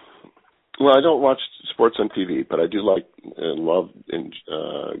 I don't watch sports on TV, but I do like and love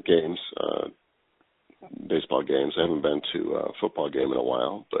games, baseball games. I haven't been to a football game in a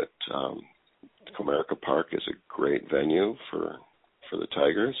while, but. Comerica Park is a great venue for the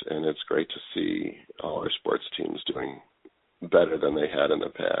Tigers, and it's great to see all our sports teams doing better than they had in the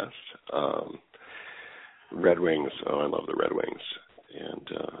past. Red Wings, I love the Red Wings, and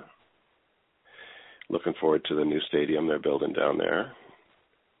looking forward to the new stadium they're building down there.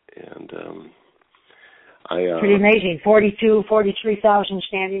 Pretty amazing. 43,000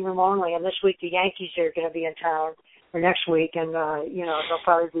 standing room only. And this week the Yankees are going to be in town, or next week, and they'll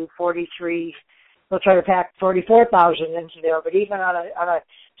probably do 43. They'll try to pack 44,000 into there. But even on a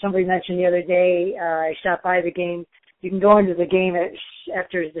somebody mentioned the other day, I stopped by the game. You can go into the game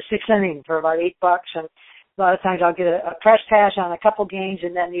after the sixth inning for about $8, and a lot of times I'll get a press pass on a couple games,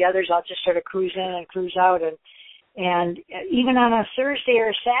 and then the others I'll just sort of cruise in and cruise out. And even on a Thursday or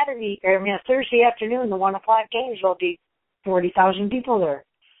a Thursday afternoon, the 1 o'clock games, there'll be 40,000 people there.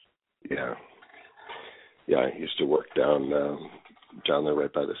 Yeah. Yeah, I used to work down there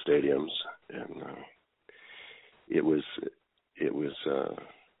right by the stadiums, and it was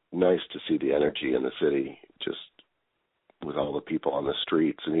nice to see the energy in the city, just with all the people on the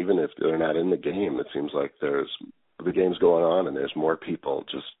streets. And even if they're not in the game, it seems like the game's going on and there's more people,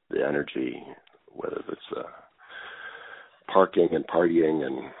 just the energy, whether it's parking and partying,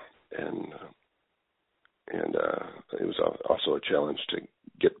 and it was also a challenge to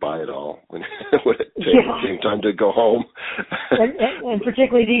get by it all when it came time to go home. and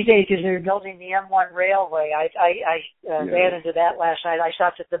particularly these days, because they're building the M1 railway. I ran into that last night. I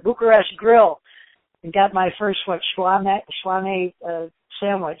stopped at the Bucharest Grill and got my first Schwane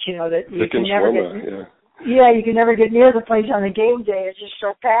sandwich. That you can never get. Yeah, you can never get near the place on a game day. It's just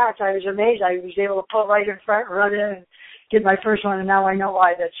so packed. I was amazed. I was able to pull right in front, run in, and get my first one. And now I know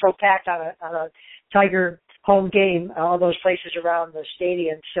why that's so packed on a Tiger home game, all those places around the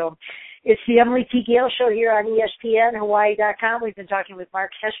stadium. So it's the Emily T. Gale Show here on ESPN, Hawaii.com. We've been talking with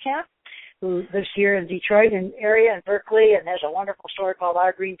Mark Heschkamp, who lives here in Detroit and area and Berkeley, and has a wonderful store called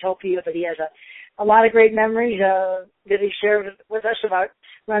Our Greentopia, but he has a lot of great memories that he shared with us about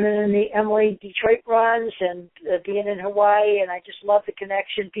running in the Emily Detroit runs and being in Hawaii, and I just love the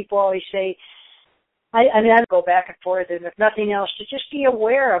connection. People always say, I go back and forth, and if nothing else, to just be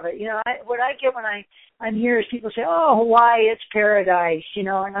aware of it. What I get when I'm here is people say, oh, Hawaii, it's paradise, and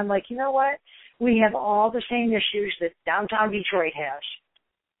I'm like, you know what? We have all the same issues that downtown Detroit has.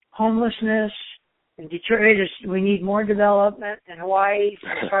 Homelessness. In Detroit, we need more development. In Hawaii,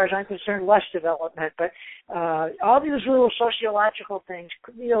 as far as I'm concerned, less development. But all these little sociological things,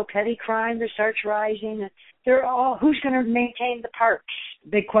 petty crime that starts rising, they're all, who's going to maintain the parks?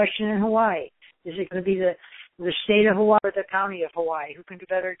 Big question in Hawaii. Is it going to be the state of Hawaii or the county of Hawaii? Who can do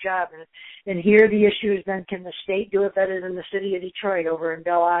a better job? And here the issue is then, can the state do it better than the city of Detroit over in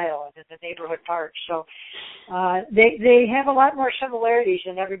Belle Isle and in the neighborhood parks? So they have a lot more similarities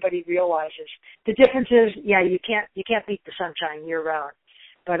than everybody realizes. The difference is, you can't beat the sunshine year round.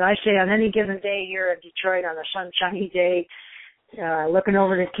 But I say on any given day here in Detroit, on a sunshiny day, looking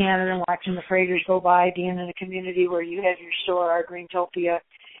over to Canada and watching the freighters go by, being in a community where you have your store, Our Greentopia,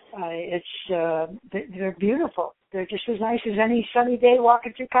 they're beautiful. They're just as nice as any sunny day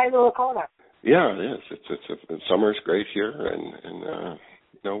walking through Kailua Kona. Yeah, it is. It's summer's great here, and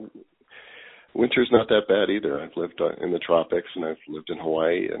winter's not that bad either. I've lived in the tropics, and I've lived in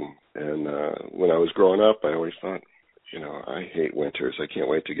Hawaii, and when I was growing up, I always thought, I hate winters. I can't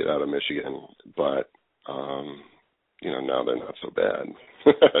wait to get out of Michigan, but now they're not so bad.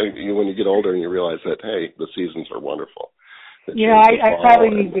 When you get older and you realize that, hey, the seasons are wonderful. I probably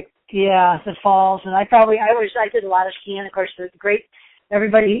need the falls, and I did a lot of skiing. Of course,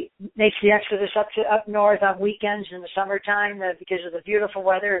 everybody makes the exodus up north on weekends in the summertime because of the beautiful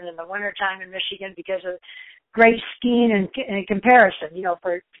weather, and in the wintertime in Michigan because of great skiing in comparison.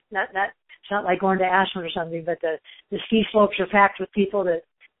 For it's not like going to Aspen or something, but the ski slopes are packed with people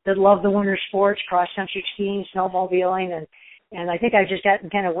that love the winter sports, cross country skiing, snowmobiling, and I think I've just gotten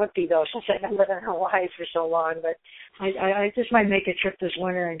kind of wimpy, though, since I've been living in Hawaii for so long. But I just might make a trip this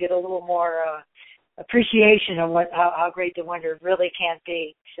winter and get a little more appreciation of how great the winter really can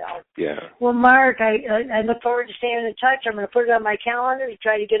be. So, yeah. Well, Mark, I look forward to staying in touch. I'm going to put it on my calendar to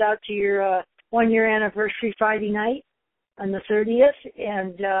try to get out to your 1-year anniversary Friday night on the 30th.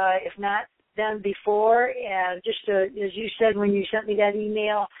 And if not, then before. And just as you said when you sent me that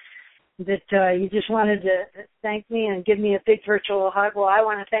email, that you just wanted to thank me and give me a big virtual hug. Well, I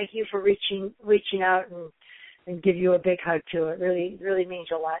want to thank you for reaching out and give you a big hug too. It really, really means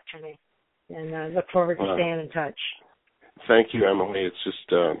a lot to me, and I look forward to staying in touch. Thank you, Emily. It's just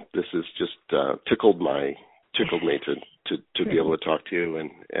this has just tickled me to be able to talk to you,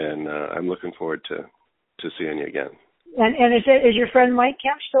 and I'm looking forward to seeing you again. And is your friend Mike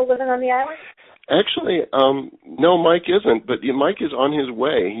Kemp still living on the island? Actually, no, Mike isn't, but Mike is on his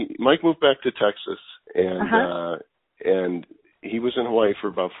way. Mike moved back to Texas, and he was in Hawaii for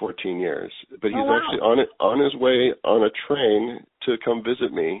about 14 years. But he's actually on his way on a train to come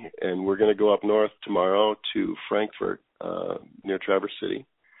visit me, and we're going to go up north tomorrow to Frankfurt, near Traverse City.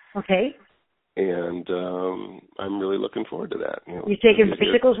 Okay. and I'm really looking forward to that. You taking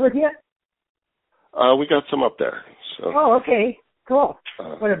bicycles with you? We got some up there. So. Oh, okay. Cool.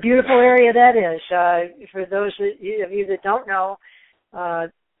 What a beautiful area that is. For those of you that don't know,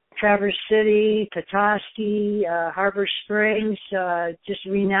 Traverse City, Petoskey, Harbor Springs, just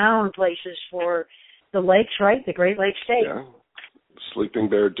renowned places for the lakes, right? The Great Lakes State. Yeah. Sleeping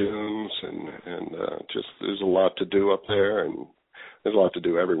Bear Dunes, and just there's a lot to do up there, and there's a lot to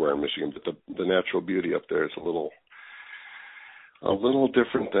do everywhere in Michigan, but the natural beauty up there is a little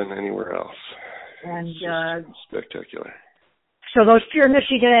different than anywhere else. And spectacular. So those Pure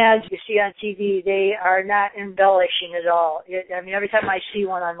Michigan ads you see on TV, they are not embellishing at all. Every time I see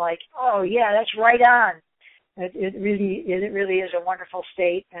one, I'm like, oh yeah, that's right on. It really is a wonderful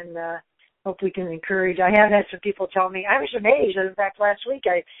state, and hope we can encourage. I have had some people tell me, I was amazed. In fact, last week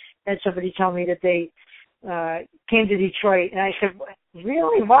I had somebody tell me that they came to Detroit, and I said,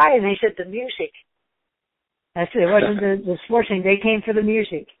 really, why? And they said, the music. I said, it wasn't the sports thing. They came for the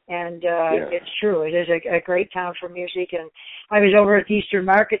music, and it's true. It is a great town for music. And I was over at the Eastern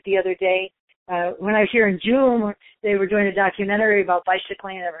Market the other day. When I was here in June, they were doing a documentary about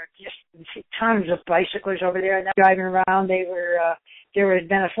bicycling. There were just tons of bicyclers over there, and driving around. There had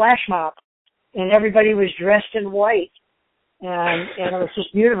been a flash mob, and everybody was dressed in white. And it was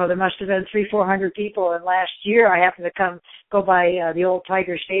just beautiful. There must have been 300-400 people. And last year, I happened to go by the old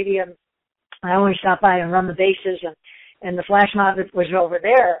Tiger Stadium. I always stop by and run the bases, and the flash mob was over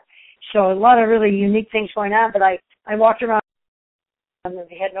there. So a lot of really unique things going on. But I walked around. I'm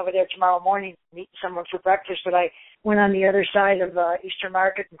heading over there tomorrow morning to meet someone for breakfast. But I went on the other side of Eastern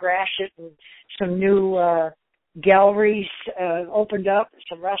Market and Gratiot, and some new galleries opened up,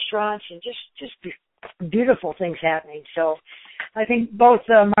 some restaurants, and just beautiful things happening. So I think both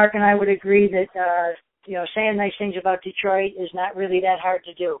Mark and I would agree that saying nice things about Detroit is not really that hard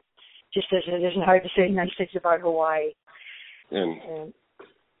to do. Just as it isn't hard to say nice things about Hawaii. And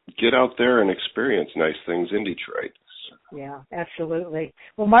get out there and experience nice things in Detroit. Yeah, absolutely.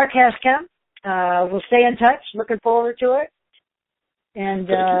 Well, Mark Haskamp, we'll stay in touch. Looking forward to it. And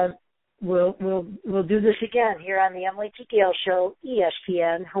we'll do this again here on the Emily T. Gale Show,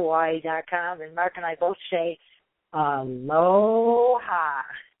 ESPNHawaii.com. And Mark and I both say aloha.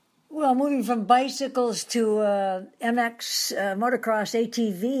 Well, moving from bicycles to MX motocross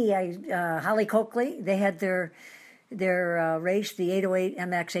ATV, Holly Coakley, they had their race. The 808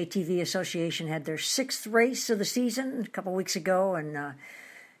 MX ATV Association had their 6th race of the season a couple weeks ago, and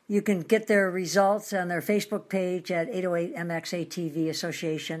you can get their results on their Facebook page at 808 MX ATV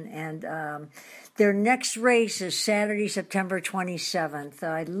Association. And their next race is Saturday, September 27th.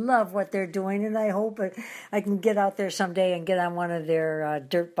 I love what they're doing, and I hope I can get out there someday and get on one of their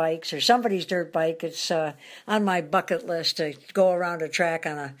dirt bikes or somebody's dirt bike. It's on my bucket list to go around a track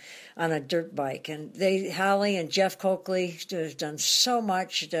on a dirt bike. And Holly and Jeff Coakley have done so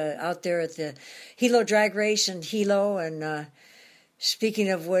much out there at the Hilo drag race in Hilo, and speaking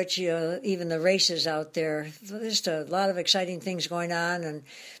of which, even the races out there, just a lot of exciting things going on. And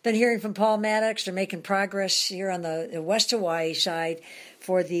been hearing from Paul Maddox. They're making progress here on the West Hawaii side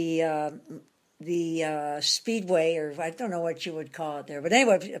for the Speedway, or I don't know what you would call it there. But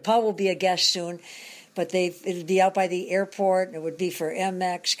anyway, Paul will be a guest soon. But it'll be out by the airport, and it would be for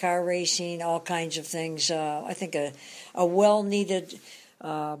MX, car racing, all kinds of things. I think a well-needed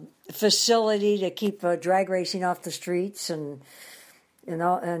facility to keep drag racing off the streets, and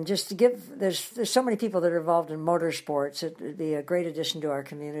just to give, there's so many people that are involved in motorsports. It would be a great addition to our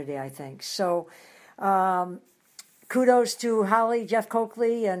community, I think. So kudos to Holly, Jeff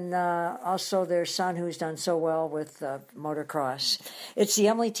Coakley, and also their son who's done so well with motocross. It's the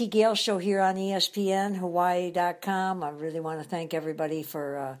Emily T. Gale Show here on ESPNHawaii.com. I really want to thank everybody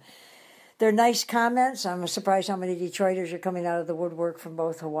for their nice comments. I'm surprised how many Detroiters are coming out of the woodwork from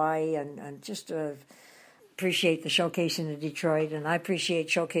both Hawaii and just appreciate the showcasing of Detroit, and I appreciate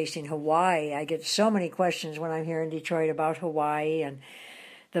showcasing Hawaii. I get so many questions when I'm here in Detroit about Hawaii and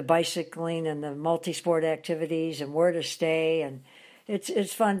the bicycling and the multi-sport activities and where to stay, and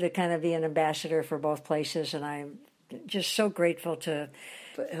it's fun to kind of be an ambassador for both places, and I'm just so grateful to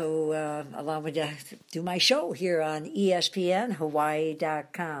who allow me to do my show here on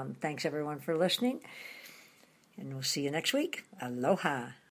ESPNHawaii.com. Thanks everyone for listening, and we'll see you next week. Aloha.